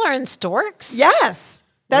these people are in Storks? Yes,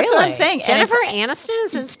 that's what I'm Really? saying. And Jennifer it's- Aniston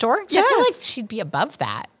is in Storks? I feel Yes. like she'd be above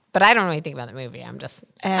that. But I don't know anything about the movie. I'm just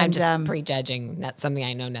prejudging something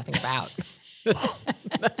I know nothing about.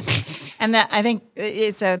 and that I think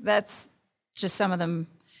so. That's just some of them.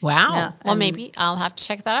 Wow. Yeah, Well, and- maybe I'll have to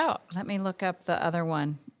check that out. Let me look up the other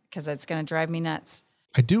one because it's going to drive me nuts.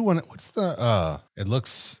 I do want to. What's the? It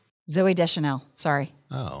looks. Zoe Deschanel. Sorry,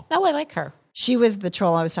 Oh. Oh, I like her. she was the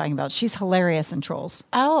troll I was talking about. She's hilarious in Trolls.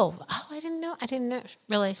 Oh, I didn't know. I didn't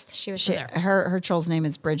realize she was in there. Her troll's name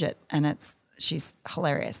is Bridget, and she's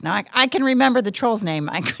hilarious. Now I can remember the troll's name.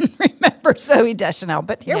 I couldn't remember for Zoe Deschanel,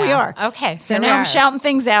 but here we Yeah. are. Okay, So here we now I'm are. shouting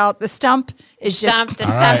things out. The stump is Stump. The All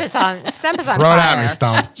stump right. is on. Stump is on Throw it fire. at me,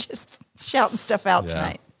 Stump. just shouting stuff out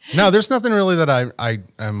tonight. No, there's nothing really that I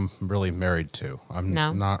am really married to. I'm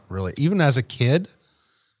No? not really. Even as a kid,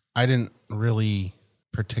 I didn't really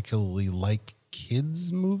particularly like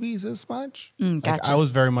kids movies as much. Like, gotcha. I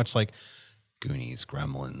was very much like Goonies,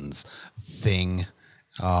 Gremlins, Thing,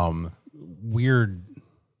 weird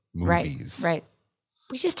movies. Right.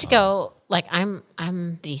 We used to go like I'm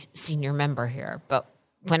the senior member here, but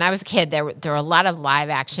when I was a kid, there were a lot of live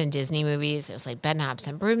action Disney movies. It was like Bedknobs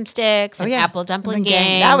and Broomsticks and yeah. Apple Dumpling Dumpling Gang.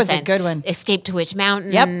 Gang. That was a good one. Escape to Witch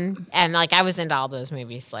Mountain. Yep. And like I was into all those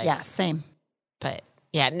movies. Like Yeah, same. But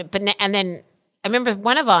yeah, and then I remember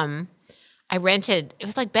one of them I rented. It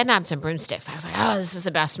was like Bedknobs and Broomsticks. I was like, oh, this is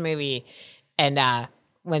the best movie. And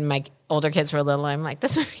when my older kids were little, I'm like,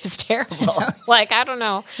 this movie is terrible. Like, I don't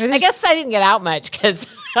know. I guess I didn't get out much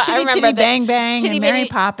because I Chitty remember Chitty Bang Bang Chitty and Mary Bitty-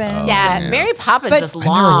 Poppins. Yeah, Mary Poppins But is I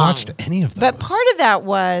long. never watched any of those. But part of that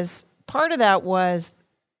was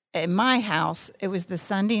in my house, it was the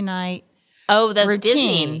Sunday night Oh, those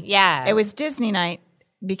routine. Disney. Yeah. It was Disney night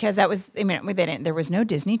because that was, I mean, there was no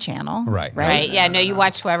Disney Channel. Right. right. Yeah, no, you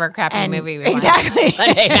watch whoever crappy And movie we exactly. watched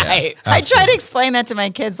Sunday night. I try to explain that to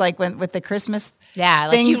my kids, like with the Christmas Yeah,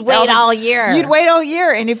 like things. you'd wait all year. You'd wait all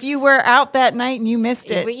year. And if you were out that night and you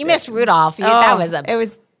missed it. You missed Rudolph. That was it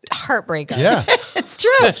was, heartbreaker. Yeah. it's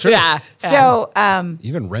true. It's true. Yeah. So,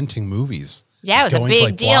 Even renting movies. Yeah, it was a going big to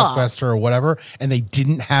like deal. Blockbuster or whatever, and they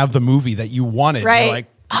didn't have the movie that you wanted. Right. You're like,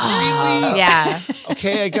 really? Yeah.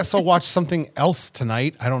 Okay, I guess I'll watch something else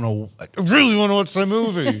tonight. I don't know. I really want to watch the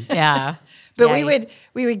movie. Yeah. but Yeah,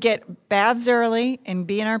 we would get baths early and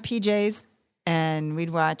be in our PJs and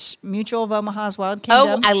we'd watch Mutual of Omaha's Wild Oh,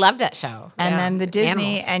 Kingdom. I love that show. and Yeah. then the Disney,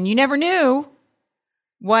 Animals. and you never knew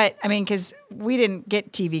because we didn't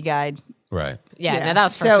get TV Guide. Right. Yeah, no, that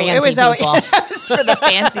was for So fancy it was people. it was for the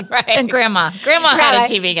fancy Right. and grandma. Grandma had a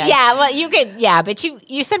TV Guide. Yeah, well, you could. Yeah, but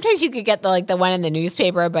you sometimes you could get the one in the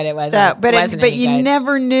newspaper, but it wasn't. But wasn't but any you good.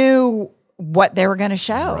 never knew what they were going to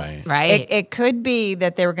show. Right. Right. It could be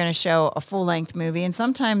that they were going to show a full length movie, and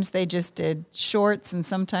sometimes they just did shorts, and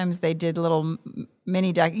sometimes they did little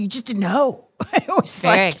mini doc. You just didn't know. It was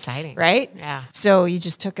Very exciting. right? Yeah. So you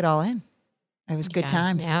just took it all in. It was good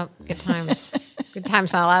times. Yeah, good times. Good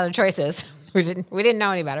times. Not a lot of choices. We didn't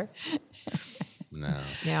know any better. No.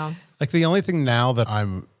 Yeah. Like the only thing now that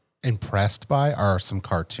I'm impressed by are some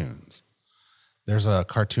cartoons. There's a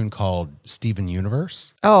cartoon called Steven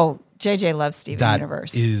Universe. Oh, JJ loves Steven That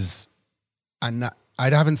Universe. is, I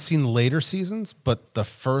haven't seen the later seasons, but the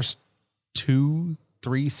first 2-3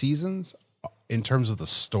 seasons, in terms of the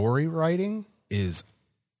story writing, is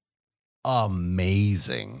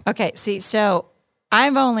amazing. Okay, see, so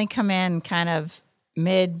I've only come in kind of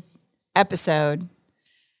mid episode,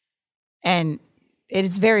 and it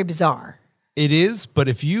is very bizarre. It is, but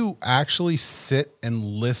if you actually sit and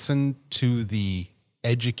listen to the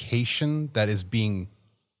education that is being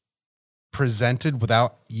presented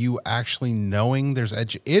without you actually knowing there's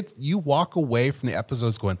you walk away from the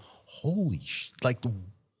episodes going, holy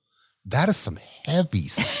that is some heavy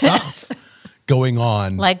stuff going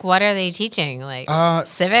on. Like, what are they teaching? Like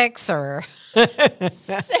civics or?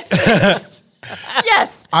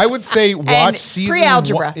 Yes. I would say watch season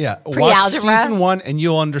pre-algebra. one. Yeah, watch Pre-algebra? season 1 and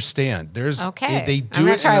you'll understand. There's Okay. they do I'm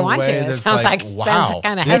not it sure in I a want way to. It that's sounds like, like- wow, sounds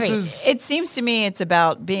kinda this heavy. is It seems to me it's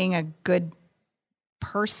about being a good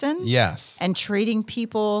person yes. and treating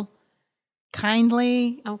people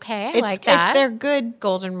kindly. Okay, I It's like that. They're good.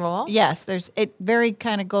 Golden rule. Yes, there's very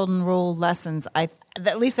kind of golden rule lessons.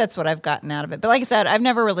 At least that's what I've gotten out of it. But like I said, I've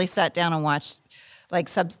never really sat down and watched like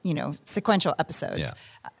sequential episodes. Yeah.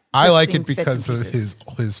 I Just like seen it bits because and of pieces.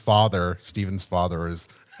 his father, Steven's father, is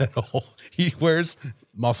he wears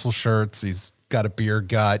muscle shirts. He's got a beer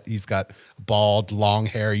gut. He's got bald, long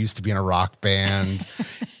hair. He used to be in a rock band.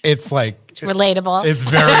 It's like It's relatable. it's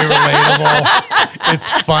very relatable. It's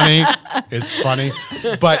funny. It's funny,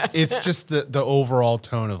 but it's just the overall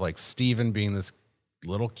tone of like Steven being this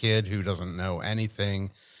little kid who doesn't know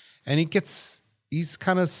anything, and he's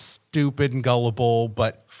kind of stupid and gullible,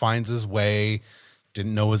 but finds his way.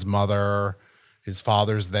 Didn't know his mother. His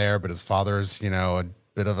father's there, but his father's, a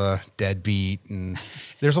bit of a deadbeat. And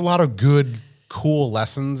there's a lot of good cool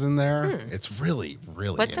lessons in there. It's really,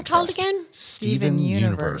 really What's it called interesting. again? Steven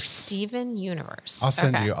Universe. Steven Universe. I'll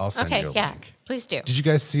send you a Okay, yeah, link. please do. Did you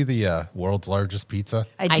guys see the world's largest pizza?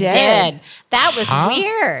 I I did. did. That was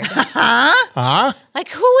weird. Huh? Like,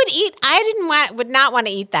 who would eat? Would not want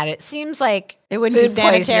to eat that. It seems like It wouldn't be food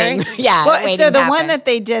sanitary. poisoning. Yeah. Well, waiting so to the happen. one that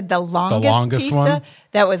they did, the longest pizza one?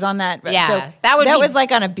 that was on that. Yeah, So that that would be- was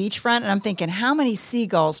like on a beachfront, and I'm thinking, how many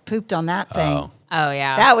seagulls pooped on that thing? Oh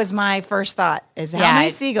yeah. That was my first thought: is how Yeah, many I-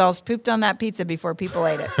 seagulls pooped on that pizza before people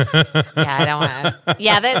ate it? Yeah, I don't want to.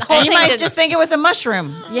 Yeah, that whole And you thing. might did- just think it was a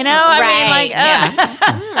mushroom. You know, I mean, right. like,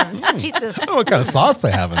 Yeah. This pizza's I don't know what kind of sauce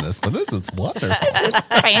they have in this, but this is wonderful. this is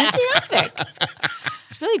fantastic.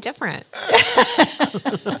 really different.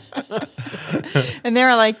 And they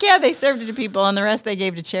were like, yeah, they served it to people, and the rest they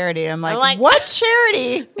gave to charity. And I'm like, like- what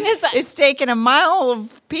charity is taking a mile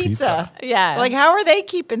of pizza? Yeah. Like, how are they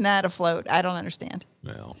keeping that afloat? I don't understand.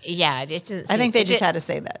 No. Yeah, it didn't. I think they just did, had to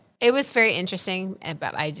say that. It was very interesting,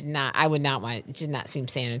 but I did not. I would not want. It did not seem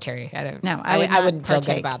sanitary. I don't. No, I would I not wouldn't feel good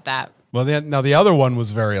partake. about that. Well, now the other one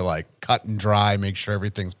was very like cut and dry, make sure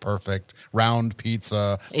everything's perfect, round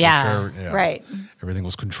pizza. make Yeah. sure, Right. Everything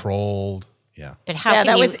was controlled. Yeah. But how Yeah, can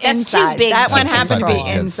that you? was That's inside. too big. That to one happened to be control.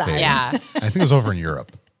 inside. Yeah. I think it was over in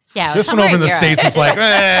Europe. Yeah. it was This one over in the somewhere States was like,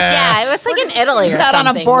 Yeah, it was like in Italy or It's out on a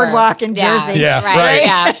something. boardwalk in Jersey. Yeah, right. right.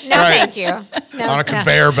 Yeah. No, Right. thank you. No, on a no.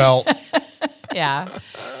 conveyor belt. Yeah.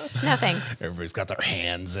 No, thanks. Everybody's got their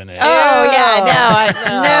hands in it. Oh,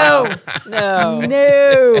 yeah. No. No.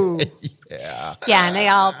 No. Yeah. Yeah, and they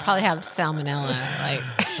all probably have salmonella. Like,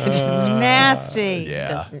 it just Nasty. Yeah.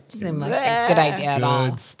 doesn't seem like a good idea at all.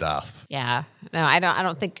 Good stuff. Yeah. No, I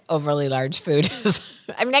don't think overly large food is.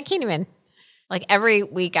 I mean, I can't even. Like every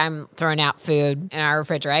week, I'm throwing out food in our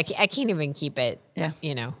refrigerator. I can't even keep it. Yeah.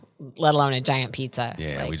 You know, let alone a giant pizza.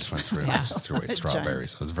 Yeah, Like- we just went through. I just threw away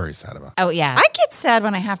strawberries. I was very sad about. Oh yeah. I get sad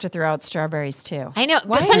when I have to throw out strawberries, too. I know,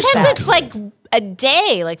 Why but is sometimes that? it's like a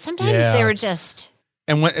day. Like sometimes Yeah. they were just.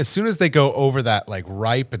 And as soon as they go over that like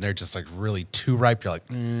ripe and they're just like really too ripe, you're like,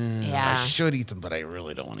 Yeah. I should eat them, but I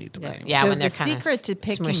really don't want to eat them anymore. Yeah, so when they're the kinda secret to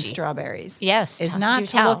picking smushy. strawberries Yes, is do not to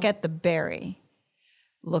tell. look at the berry.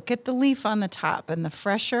 Look at the leaf on the top, and the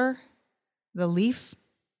fresher the leaf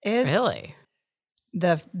is, Really?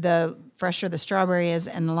 the fresher the strawberry is,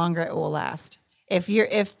 and the longer it will last. If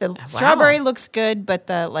the strawberry looks good, but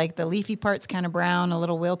the leafy part's kind of brown, a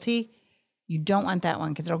little wilty, you don't want that one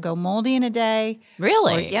because it'll go moldy in a day.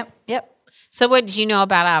 Really? Yep. So, what did you know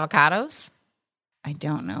about avocados? I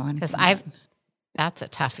don't know. Because that's a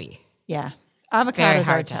toughie. Yeah. Very Avocados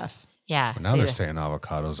are hard to- tough. Yeah. Now see they're the- saying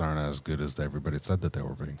avocados aren't as good as everybody said that they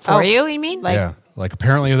were being. For you mean? Like- Like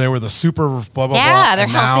apparently they were the super blah blah blah. Yeah, they're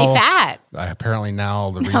and healthy now- fat. Apparently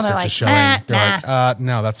now the they're research like, is showing "Nah, they're like,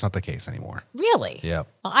 no, that's not the case anymore. Really? Yep.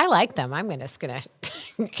 Well, I like them. I'm just gonna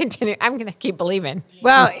continue. I'm gonna keep believing.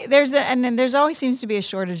 Well, and then there's always seems to be a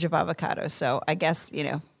shortage of avocados. So I guess,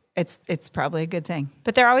 it's probably a good thing.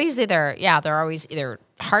 But they're always either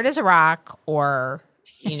hard as a rock or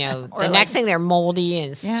the next thing they're moldy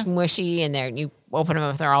and Yeah. smushy and you open them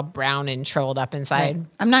up, they're all brown and shriveled up inside.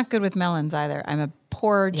 I'm not good with melons either. I'm a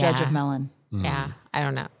poor judge Yeah. of melon. Yeah, I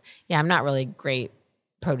don't know. Yeah, I'm not really great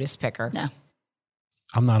produce picker. No.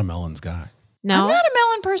 I'm not a melons guy. No, I'm not a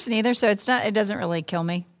melon person either, so it doesn't really kill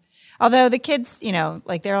me. Although the kids,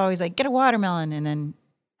 they're always like, get a watermelon, and then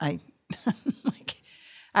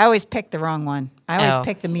I always pick the wrong one. I always Oh.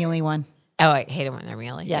 pick the mealy one. Oh, I hate it when they're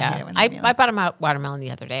mealy. Yeah, I hate it when they're mealy. I bought a watermelon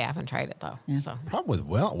the other day. I haven't tried it though. So Problem with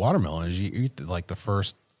watermelon is you eat like the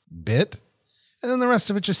first bit, and then the rest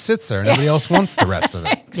of it just sits there. And nobody else wants the rest of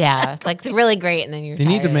it. yeah, it's like really great, and then you're. They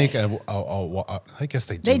need to tired. make I guess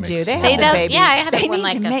they do. They make do. They small have the don't- babies. yeah, I had they one need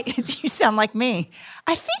like to this. make. You sound like me.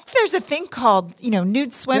 I think there's a thing called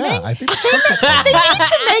nude swimming. Yeah, I think it's something like they that. need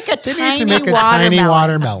to make a They tiny need to make a watermelon. tiny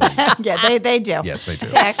watermelon. Yeah, they do. Yes, they do.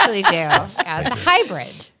 They actually do. Yeah, it's a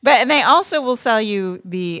hybrid. And they also will sell you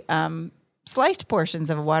the sliced portions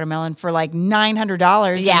of a watermelon for like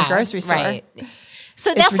 $900 in the grocery store. Right.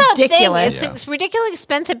 So that's the ridiculous. thing. It's ridiculously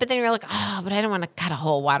expensive, but then you're like, but I don't want to cut a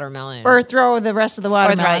whole watermelon. Or throw the rest of the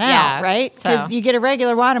watermelon out, yeah. right? So- Because you get a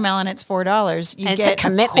regular watermelon, it's $4. You And it's a get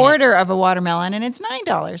commitment. quarter of a watermelon, and it's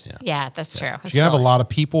 $9. yeah, that's true. If you have a lot of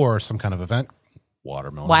people or some kind of event,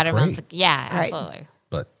 watermelon. watermelons. Great. Yeah, Right. absolutely.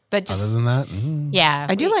 But But just- other than that, Yeah,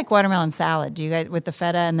 I do like watermelon salad. Do you guys with the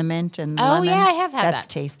feta and the mint and the Oh lemon? yeah, I have had that. That's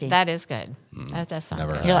tasty. That is good. That does sound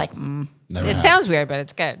never good. had You're like, never It had. sounds weird, but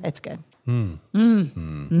it's good. it's good. There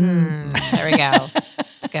we go.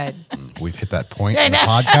 It's good. We've hit that point in the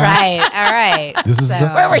podcast. Right. All right. This is So- the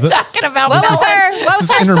What we're talking about? What was before. our this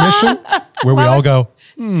is intermission where we all go.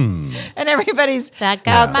 And everybody's That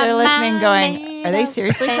got out there my listening mind going, are they made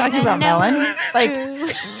seriously up, talking and I about know melon? it's It's like,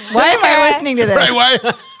 true. why am I listening to this?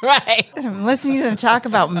 Why? Right. I'm listening to them talk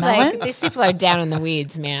about Like, melons. these people are down in the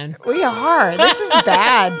weeds, man. We are. This is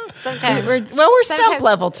bad. Sometimes We're stump sometimes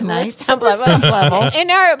level tonight. we're stump Super level. stump level. In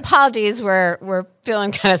our apologies, we're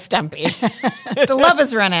feeling kind of stumpy. The love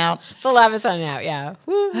has run out. The love is on out, yeah.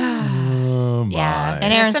 Woo. Oh, my. Yeah.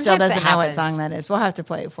 And Aaron still Sometimes doesn't it know what happens. song that is. We'll have to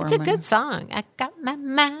play it for It's him. a good song. I got my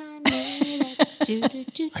mind made up.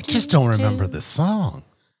 I just don't remember this song.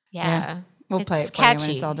 Yeah. We'll It's play it for you when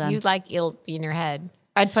catchy. it's all done. It'll be in your head.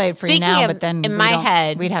 I'd play it for Speaking you now, of- but then in my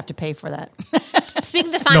head- we'd have to pay for that. Speaking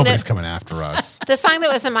of the song Nobody's that coming after us. the song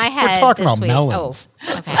that was in my head talking this about week. melons.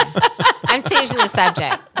 Oh, okay. I'm changing the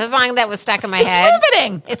subject. The song that was stuck in my head.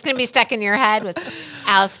 riveting. It's going to be stuck in your head was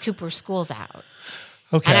Alice Cooper's "School's Out."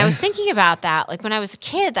 Okay. And I was thinking about that, like when I was a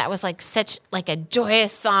kid, that was like such like a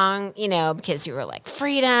joyous song, because you were like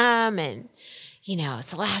freedom and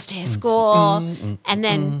it's the last day of school, and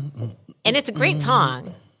then and it's a great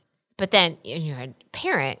song, but then when you're a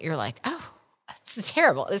parent, you're like, oh, that's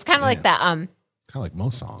terrible. It's kind of like that. Kind of like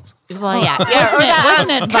most songs. Well, yeah, yeah. Or that,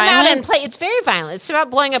 wasn't it come out violent? and play. It's very violent. It's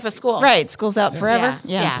about blowing up a school. Right. School's out forever.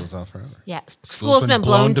 Yeah. Goes on forever. Yeah. School's been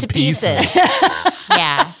blown to pieces.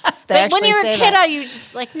 Yeah. They But when actually you're a say kid, that. are you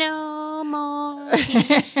just like, no more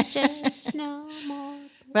teachers, no more.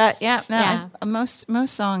 But yeah, no, Yeah. most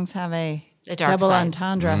songs have a A dark double side.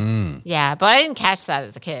 entendre. Of Yeah, but I didn't catch that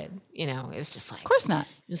as a kid. It was just like, course not.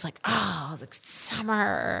 it was like, oh, it's like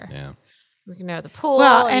summer. Yeah. We can go to the pool,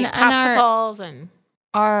 Well, and and eat our- popsicles, and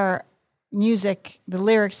Our music, the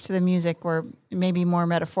lyrics to the music were maybe more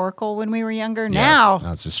metaphorical when we were younger. Now Yes.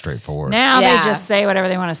 Now it's just straightforward. they Yeah. just say whatever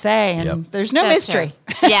they want to say, and Yep. there's no That's mystery.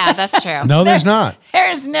 true. Yeah, that's true. No, there's not.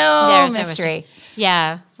 There's no There's no mystery.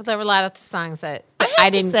 Yeah, well, there were a lot of songs that have I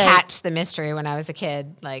to didn't say- catch the mystery when I was a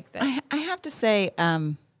kid. Like that. I have to say,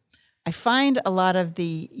 I find a lot of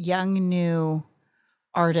the young new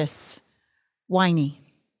artists whiny.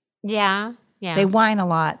 Yeah. They whine a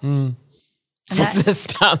lot. Says the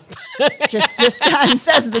stump. Just John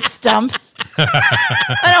says the stump.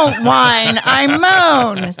 I don't whine. I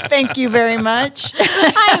moan. Thank you very much.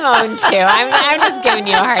 I moan too. I'm just giving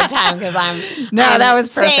you a hard time because I'm. No, I'm that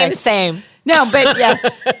was perfect. Same. No, but yeah,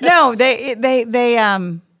 no, they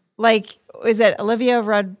like, is it Olivia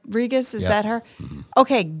Rodriguez? Is Yeah. that her?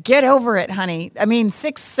 Okay, get over it, honey. I mean,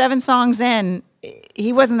 6, 7 songs in,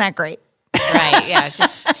 he wasn't that great, Right. Yeah.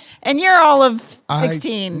 Just. and you're all of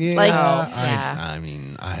 16. Yeah, Like, yeah. I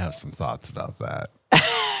mean, I have some thoughts about that.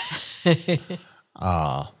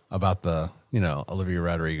 About the, Olivia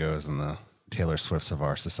Rodrigo's and the Taylor Swifts of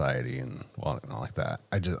our society and all like that.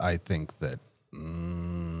 I think that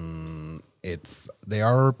they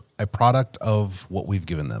are a product of what we've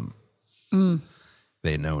given them.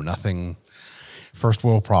 They know nothing. First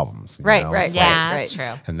world problems. you Right, know? right, It's yeah. Yeah, like- that's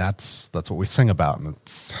true. and that's what we sing about, and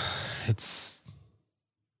it's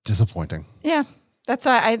disappointing. yeah, that's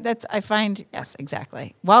why I find, yes,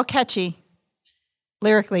 exactly. While catchy,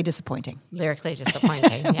 lyrically disappointing. Lyrically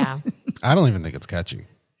disappointing. Yeah. I don't even think it's catchy.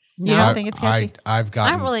 You don't think it's catchy? I've I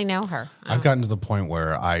gotten don't really know her. I've gotten to the point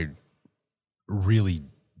where I really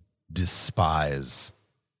despise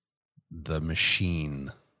the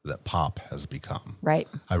machine that pop has become. Right.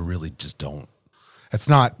 I really just don't. It's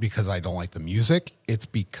not because I don't like the music. It's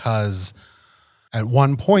because at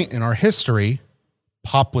one point in our history,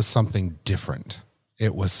 pop was something different.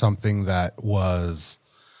 It was something that was,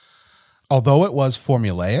 although it was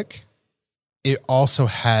formulaic, it also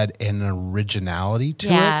had an originality to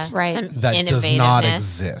Yeah. it Right. Some that does not innovativeness.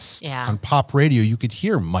 exist. Yeah. On pop radio, you could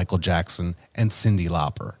hear Michael Jackson and Cyndi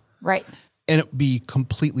Lauper, Right. and it'd be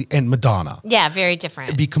completely, and Madonna. Yeah. Very different.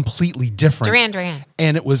 It'd be completely different. Duran.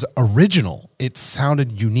 And it was original. It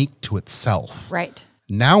sounded unique to itself. Right.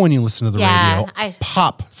 Now, when you listen to the Yeah, radio,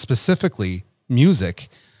 pop specifically, music,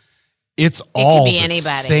 it's It all could be the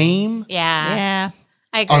anybody. same. Yeah. Yeah.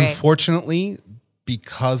 I agree. Unfortunately,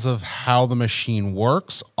 because of how the machine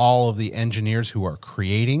works, all of the engineers who are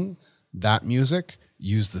creating that music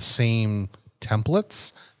use the same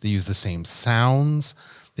templates. They use the same sounds.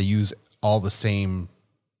 They use all the same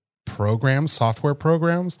programs, software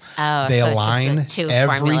programs. Oh, they so it's just align too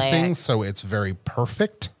everything formulaic. so it's very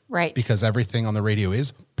perfect. Right. Because everything on the radio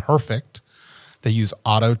is perfect. They use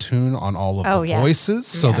auto tune on all of Oh, the yes. voices,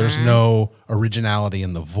 so there's no originality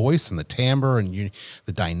in the voice and the timbre and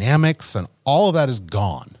the dynamics, and all of that is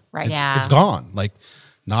gone. Right. Yeah. It's gone. Like,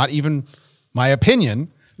 not even my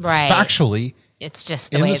opinion. Right. Factually, It's just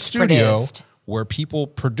the in way the it's studio produced. where people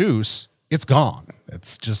produce, it's gone.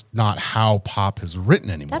 It's just not how pop is written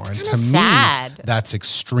anymore. That's and kinda to sad. me, that's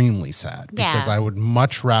extremely sad because Yeah. I would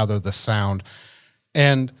much rather the sound.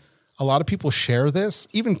 And a lot of people share this,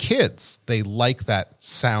 even kids, they like that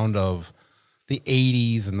sound of the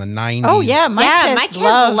 80s and the 90s. Oh yeah, my kids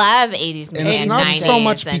love. love 80s music And it's and not 90s. so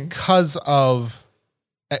much and because of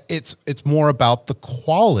it's more about the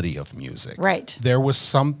quality of music. Right. There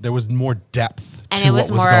was more depth and to it was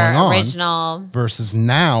what was more going on original. versus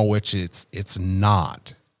now, which it's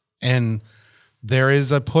not. And there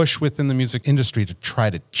is a push within the music industry to try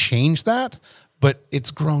to change that, but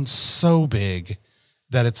it's grown so big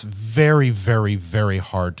that it's very, very, very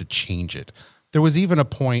hard to change it. There was even a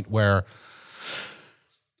point where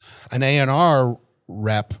an A&R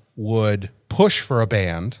rep would push for a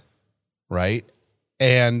band, right?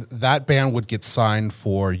 And that band would get signed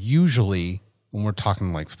for usually, when we're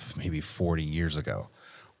talking like maybe 40 years ago,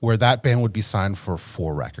 where that band would be signed for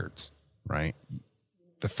 4 records, right?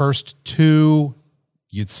 The first 2,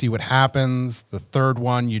 you'd see what happens. The third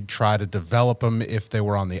one, you'd try to develop them if they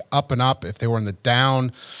were on the up and up. If they were in the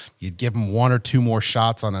down, you'd give them 1 or 2 more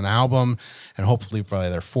shots on an album. And hopefully by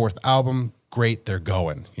their 4th album, great, they're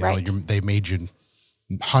going. You Right. know, they made you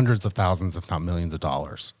hundreds of thousands, if not millions of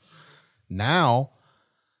dollars. Now,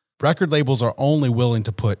 record labels are only willing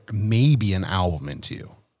to put maybe an album into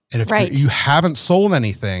you. And if Right. you haven't sold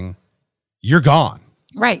anything, you're gone.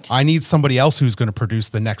 Right. I need somebody else who's going to produce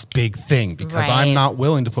the next big thing because I'm Right. not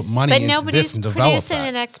willing to put money But into nobody's this and develop producing that.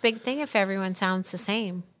 the next big thing if everyone sounds the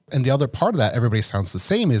same. And the other part of that, everybody sounds the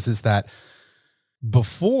same, is that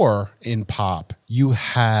before in pop, you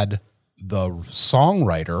had the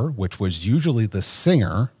songwriter, which was usually the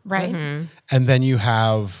singer, right. and then you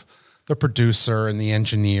have the producer and the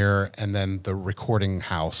engineer, and then the recording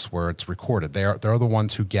house where it's recorded. They're the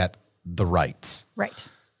ones who get the rights. Right.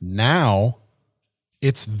 Now,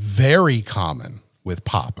 it's very common with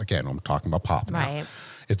pop. Again, I'm talking about pop now. Right.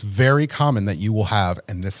 It's very common that you will have,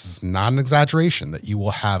 and this is not an exaggeration, that you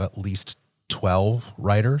will have at least 12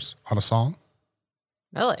 writers on a song.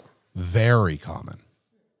 Really? Very common.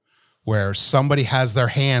 Where somebody has their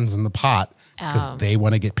hands in the pot because they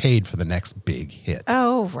want to get paid for the next big hit.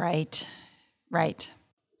 Oh, right. Right.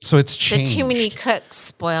 So it's So changed. too many cooks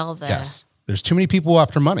spoil the Yes. There's too many people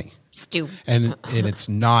after money. stew. And it's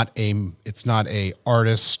not a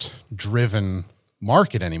artist driven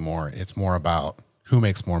market anymore. It's more about who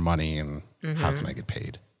makes more money and how can I get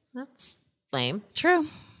paid. That's lame. True.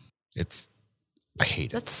 I hate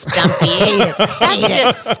it. That's stumpy. That's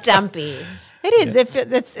just stumpy. It is.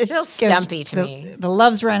 It feels stumpy to me. The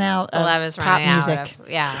love's run out of Love is pop running music. out of,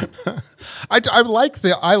 yeah. I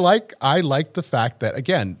like the fact that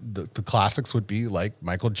again the classics would be like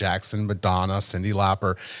Michael Jackson, Madonna, Cyndi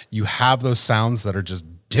Lauper. You have those sounds that are just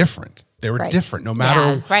different. They were Right. different. No matter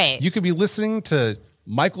Yeah, right. You could be listening to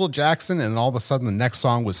Michael Jackson and all of a sudden the next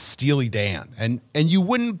song was Steely Dan and you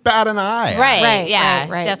wouldn't bat an eye. Right. Right, Yeah.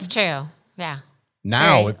 right. That's true. Yeah.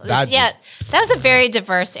 Now Very- that that was a very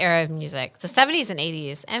diverse era of music, the 70s and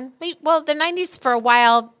 80s, and the 90s for a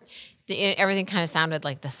while. Everything kind of sounded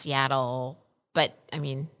like the Seattle, but I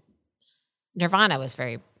mean, Nirvana was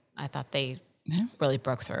I thought they really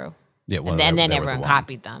broke through, yeah, well, and then they were the everyone one.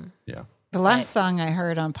 copied them. Yeah. The last song I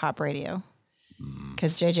heard on pop radio,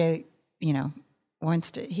 because JJ,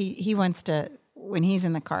 wants to, when he's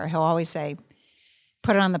in the car, he'll always say,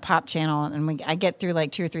 put it on the pop channel. And I get through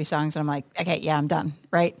like 2 or 3 songs and I'm like, okay, yeah, I'm done.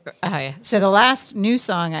 Right. Oh yeah, So the last new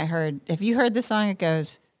song I heard, have you heard this song? It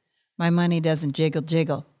goes, my money doesn't jiggle,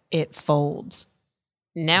 jiggle. It folds.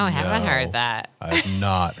 no, I haven't heard that. I've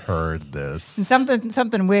not heard this. And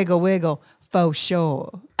something wiggle, wiggle, faux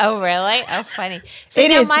sure. Oh really? Oh funny. So It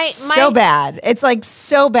now is so bad. It's like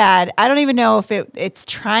so bad. I don't even know if it's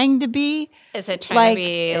trying to be. Is it trying to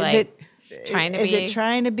be is like it, trying to is be? it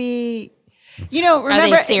trying to be?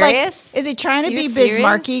 Remember? serious? Is it trying to You're be serious? Biz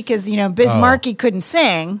Markie? Because Biz Markie couldn't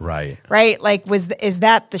sing, Right. right? Like, is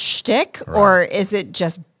that the shtick, or is it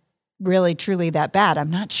just really truly that bad?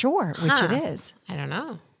 I'm not sure which it is. I don't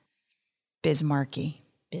know. Biz Markie.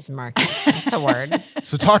 Bismarck. That's a word.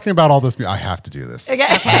 So talking about all this, I have to do this. Okay.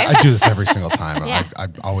 I do this every single time. Yeah.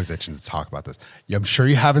 I'm always itching to talk about this. Yeah, I'm sure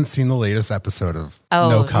you haven't seen the latest episode of Oh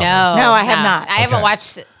No Cover. No, I have not. I haven't Okay.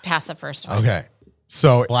 watched past the first one. Okay.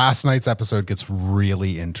 So last night's episode gets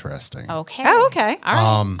really interesting. Okay. Oh, okay.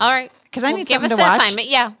 All right. All right. 'Cause I need give something us to an watch. assignment.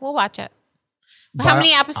 Yeah, we'll watch it. But- How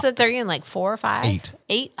many episodes are you in? Like 4 or 5? 8.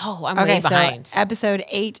 8? Oh, I'm Okay. way behind. So episode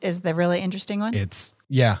 8 is the really interesting one.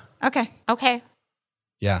 Yeah. Okay. Okay.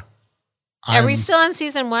 Yeah. Are we I'm- still on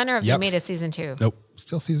season 1 or have you Yep. made a season 2? Nope.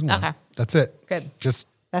 Still season 1. Okay. That's it. Good. Just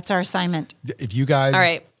That's our assignment. if you guys All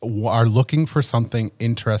right. are looking for something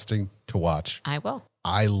interesting to watch. I will.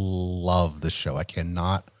 I love this show. I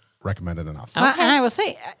cannot recommend it enough. Well, Okay. and I will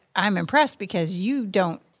say, I'm impressed because you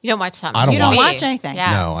don't. You don't watch something. I don't You don't watch watch anything.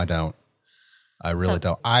 Yeah. No, I don't. I really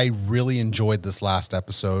don't. I really enjoyed this last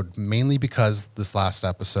episode, mainly because this last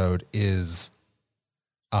episode is,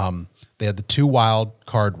 they had the 2 wild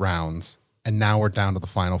card rounds, and now we're down to the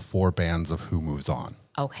final 4 bands of who moves on.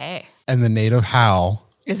 Okay. And the Native Howl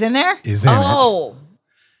Is in there? is in it. Oh,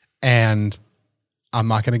 And I'm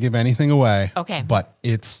not going to give anything away. Okay. But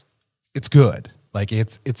it's good. Like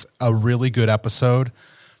it's a really good episode.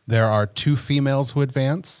 There are 2 females who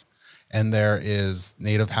advance, and there is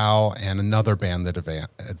Native Howl and another band that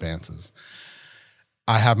advances.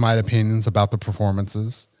 I have my opinions about the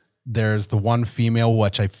performances. There's the one female,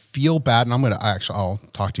 which I feel bad, and I'll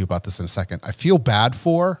talk to you about this in a second. I feel bad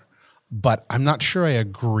for, but I'm not sure I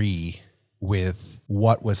agree with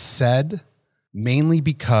what was said, mainly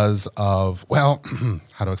because of, well,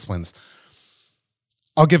 how to explain this?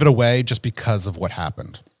 I'll give it away just because of what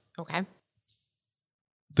happened. okay.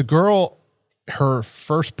 The girl, her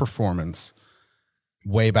first performance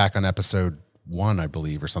way back on episode 1, I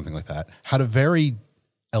believe, or something like that, had a very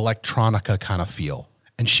electronica kind of feel.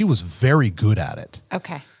 And she was very good at it.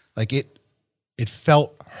 Okay. Like it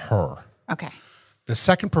felt her. Okay. The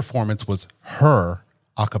second performance was her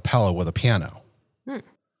a cappella with a piano.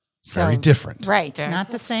 So, Very different. Right. Very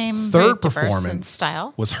Not the same. Third diverse in performance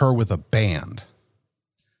style. was her with a band.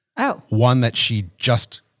 Oh. One that she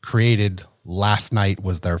just created last night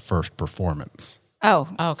was their first performance, Oh.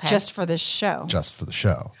 Okay. Just for this show. just for the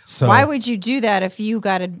show. So Why would you do that if you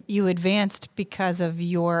you advanced because of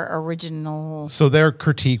your original? So their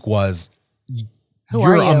critique was, Who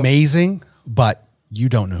you're are you? amazing, but you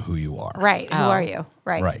don't know who you are. Right. Who Oh. are you?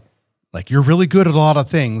 Right. Right. Like you're really good at a lot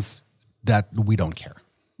of things that we don't care.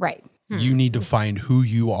 Right. You need to find who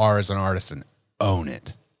you are as an artist and own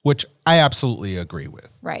it, which I absolutely agree with.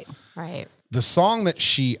 Right. Right. The song that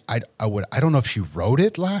I don't know if she wrote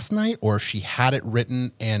it last night or if she had it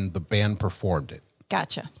written and the band performed it.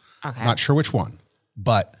 Gotcha. Okay. Not sure which one,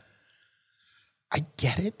 but I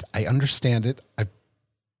get it. I understand it. I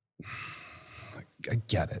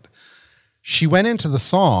get it. She went into the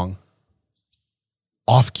song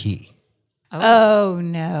off key. Oh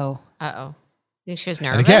no. Uh-oh. Think she was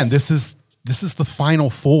nervous? And again, this is the final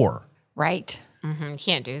 4. Right. You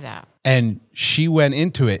can't do that. And she went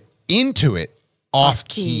into it off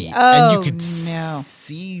key. key. And you Oh, could no.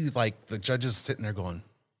 see like the judges sitting there going,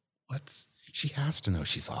 "What's she has to know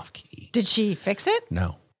she's off key." Did she fix it?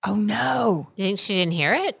 No. Oh no. Do you think she didn't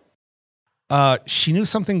hear it? She knew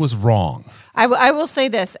something was wrong. I will say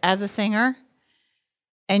this as a singer,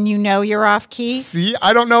 and you know you're off key. See,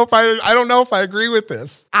 I don't know if I agree with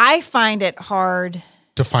this. I find it hard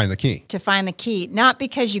To find the key. to find the key, not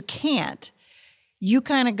because you can't. You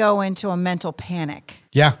kind of go into a mental panic,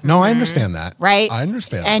 Yeah, no, I understand that. right? I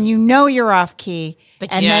understand. And you know you're off key,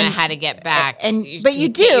 But and you don't then- know how to get back. But you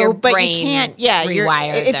get do, your but you brain can't. Yeah,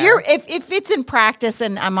 rewired if there. you're if it's in practice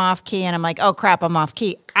and I'm off key and I'm like, oh crap, I'm off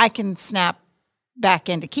key, I can snap back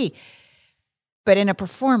into key. But in a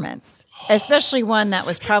performance, especially one that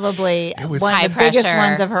was probably was one high of the biggest pressure.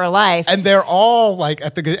 ones of her life, And they're all like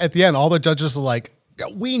at the end, all the judges are like,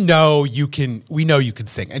 we know you can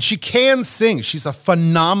sing. And she can sing. She's a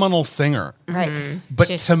phenomenal singer. right? But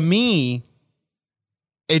She's- to me,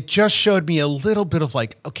 it just showed me a little bit of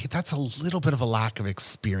like, okay, that's a little bit of a lack of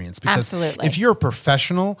experience. Because Absolutely. if you're a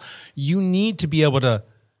professional, you need to be able to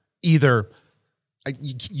either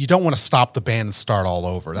you don't want to stop the band and start all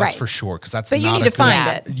over. That's Right. for sure. Because that's But you not need a to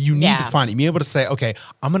find good- it. You need Yeah. to find it. Be able to say, okay,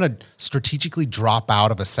 I'm going to strategically drop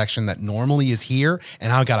out of a section that normally is here,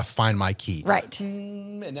 and I got to find my key. Right.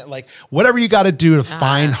 And then, like whatever you got to do to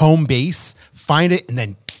find home base, find it, and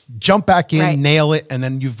then jump back in, Right. nail it, and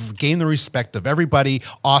then you've gained the respect of everybody.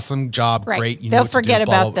 Awesome job, Right. great. You They'll know what to do, forget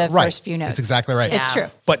blah, about blah, the blah. first few notes. That's exactly right. It's true.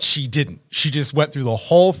 But she didn't. She just went through the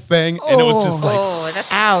whole thing, and it was just like, Oh,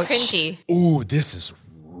 that's Ouch. cringy. ooh, this is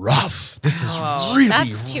rough. This is Oh, really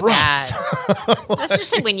that's too rough. bad.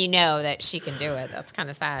 Especially when you know that she can do it. That's kind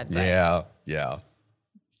of sad. but- Yeah.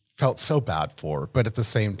 Felt so bad for her, but at the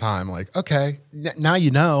same time, like, okay, now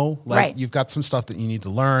you know, like Right. you've got some stuff that you need to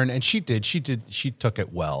learn, and she took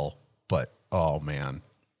it well, but oh man,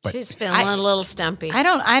 but She's feeling a little stumpy. I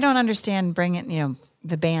don't understand bringing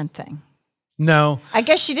the band thing. no, I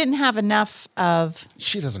guess she didn't have enough of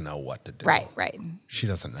she doesn't know what to do. right. She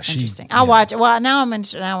doesn't know. Interesting. I'll watch. Well, now I want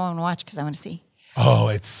to watch because I want to see. Oh,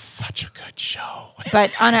 it's such a good show.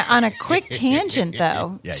 But on a quick tangent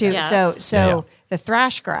though, Yeah, to yeah. so Yes. Yeah. the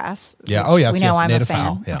thrash grass. Yeah. which Oh, yes, we know yes, I'm Native a fan.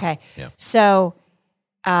 Howl. Yeah, Okay. yeah. So,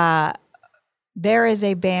 there is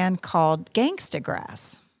a band called Gangsta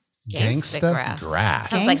Grass. Gangsta grass.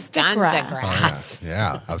 Sounds like Gangsta ganja grass. grass.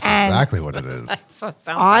 Yeah, that's And- exactly what it is. That's what it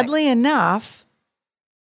sounds Oddly enough,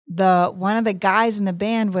 one of the guys in the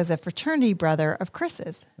band was a fraternity brother of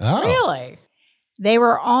Chris's. Oh. like. Really? They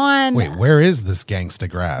were on. Wait, where is this gangsta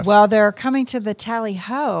grass? Well, they're coming to the Tally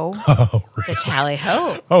Ho. oh, The Tally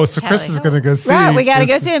Ho. oh, so Chris Tally is Ho. going to go see. Right, we got to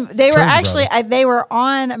go his see them. They were fraternity actually brother. they were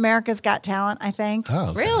on America's Got Talent, I think, Oh,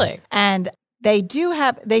 okay. Really? and they do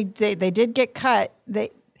have they did get cut.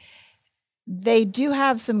 They do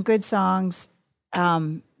have some good songs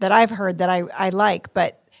that I've heard that I like,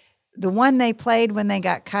 but the one they played when they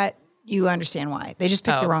got cut, you understand why. They just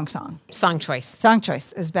picked the Oh. wrong song. Song choice. Song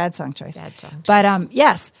choice. It was bad song choice. Bad song But choice.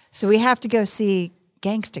 yes, so we have to go see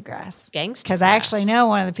Gangsta Grass. Gangsta Because I actually Grass. know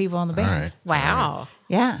one of the people in the All band. right. Wow.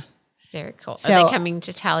 Yeah. Very cool. So- Are they coming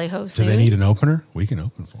to Tally Ho Do soon? they need an opener? We can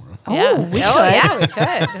open for them. Oh, Yeah. we could. Yeah, we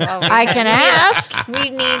could. Well, we I could. can ask. We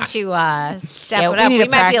need to step Yeah, it we up. need We to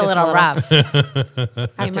might be a practice little a rough. Have We to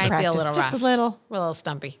might be a practice little just rough. a little. We're a little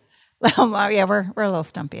stumpy. Yeah, we're a little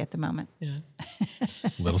stumpy at the moment.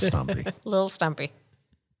 Little Stumpy. Little stumpy.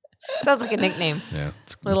 Sounds like a nickname. Yeah.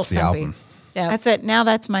 Little it's the stumpy. album. Yeah. That's it. Now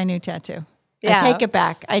that's my new tattoo. Yeah. I take it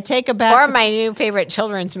back. I take it back. Or my new favorite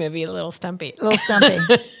children's movie, Little Stumpy. little stumpy.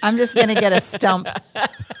 I'm just gonna get a stump.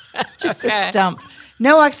 Just a stump.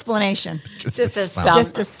 No explanation. Just a stump.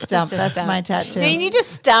 Just a stump. Just a That's stump. my tattoo. No, you need to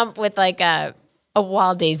stump with like a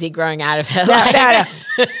wall daisy growing out of it. No.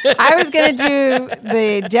 I was gonna do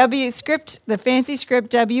the fancy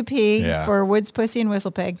script WP Yeah. for Woods Pussy and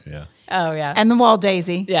Whistle Pig Yeah. Oh yeah. and the wall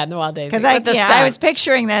daisy. Yeah, the wall daisy. Because With the I stump. was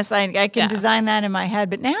picturing this. I can Yeah. design that in my head,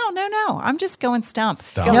 but now, no. I'm just going stump.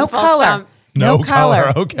 Stump. No Going full color. stump. No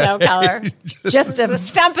color. Okay. No color. Just a The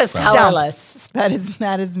stump is stump. colorless. That is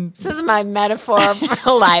This is my metaphor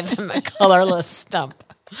for life. I'm a colorless stump.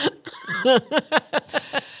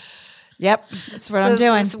 Yep. That's what I'm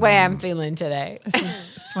doing. This is the way I'm feeling today.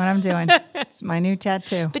 That's what I'm doing. It's my new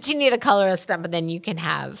tattoo. But you need a colorless stump, and then you can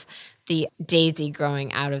have the daisy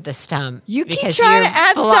growing out of the stump. You keep because trying you're to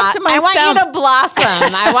add stuff to my I want stump. you to blossom.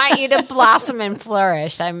 I want you to blossom and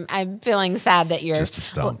flourish. I'm feeling sad that you're Just a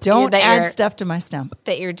stump. Don't that add you're- stuff to my stump.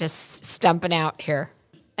 that you're just stumping out here.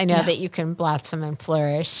 I know that you can blossom and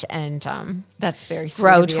flourish and That's very sweet.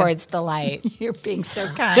 grow of you. towards the light. You're being so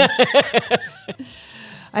kind.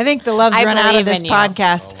 I think the love's I run out of believe this in you.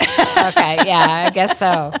 podcast. Okay, yeah, I guess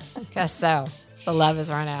so. The love has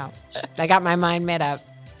run out. I got my mind made up.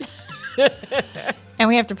 And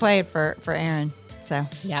we have to play it for Aaron. So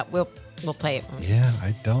Yeah, we'll play it. Yeah,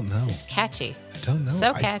 I don't know. It's catchy. I don't know.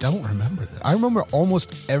 so I catchy. don't remember that. I remember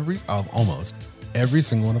almost every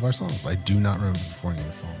single one of our songs. But I do not remember performing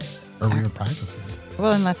the song or we were practicing it.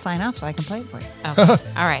 well, then let's sign off so I can play it for you. Okay.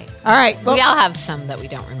 All right. All right. Well, We all have some that we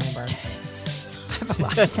don't remember. I have a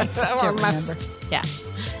lot of things I Or don't remember.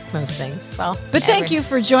 most things. Well, But thank you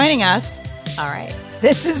for joining us. All right.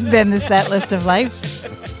 This has been the Set List of Life.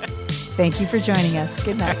 Thank you for joining us.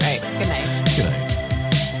 Good night. All right. Good night. Good night.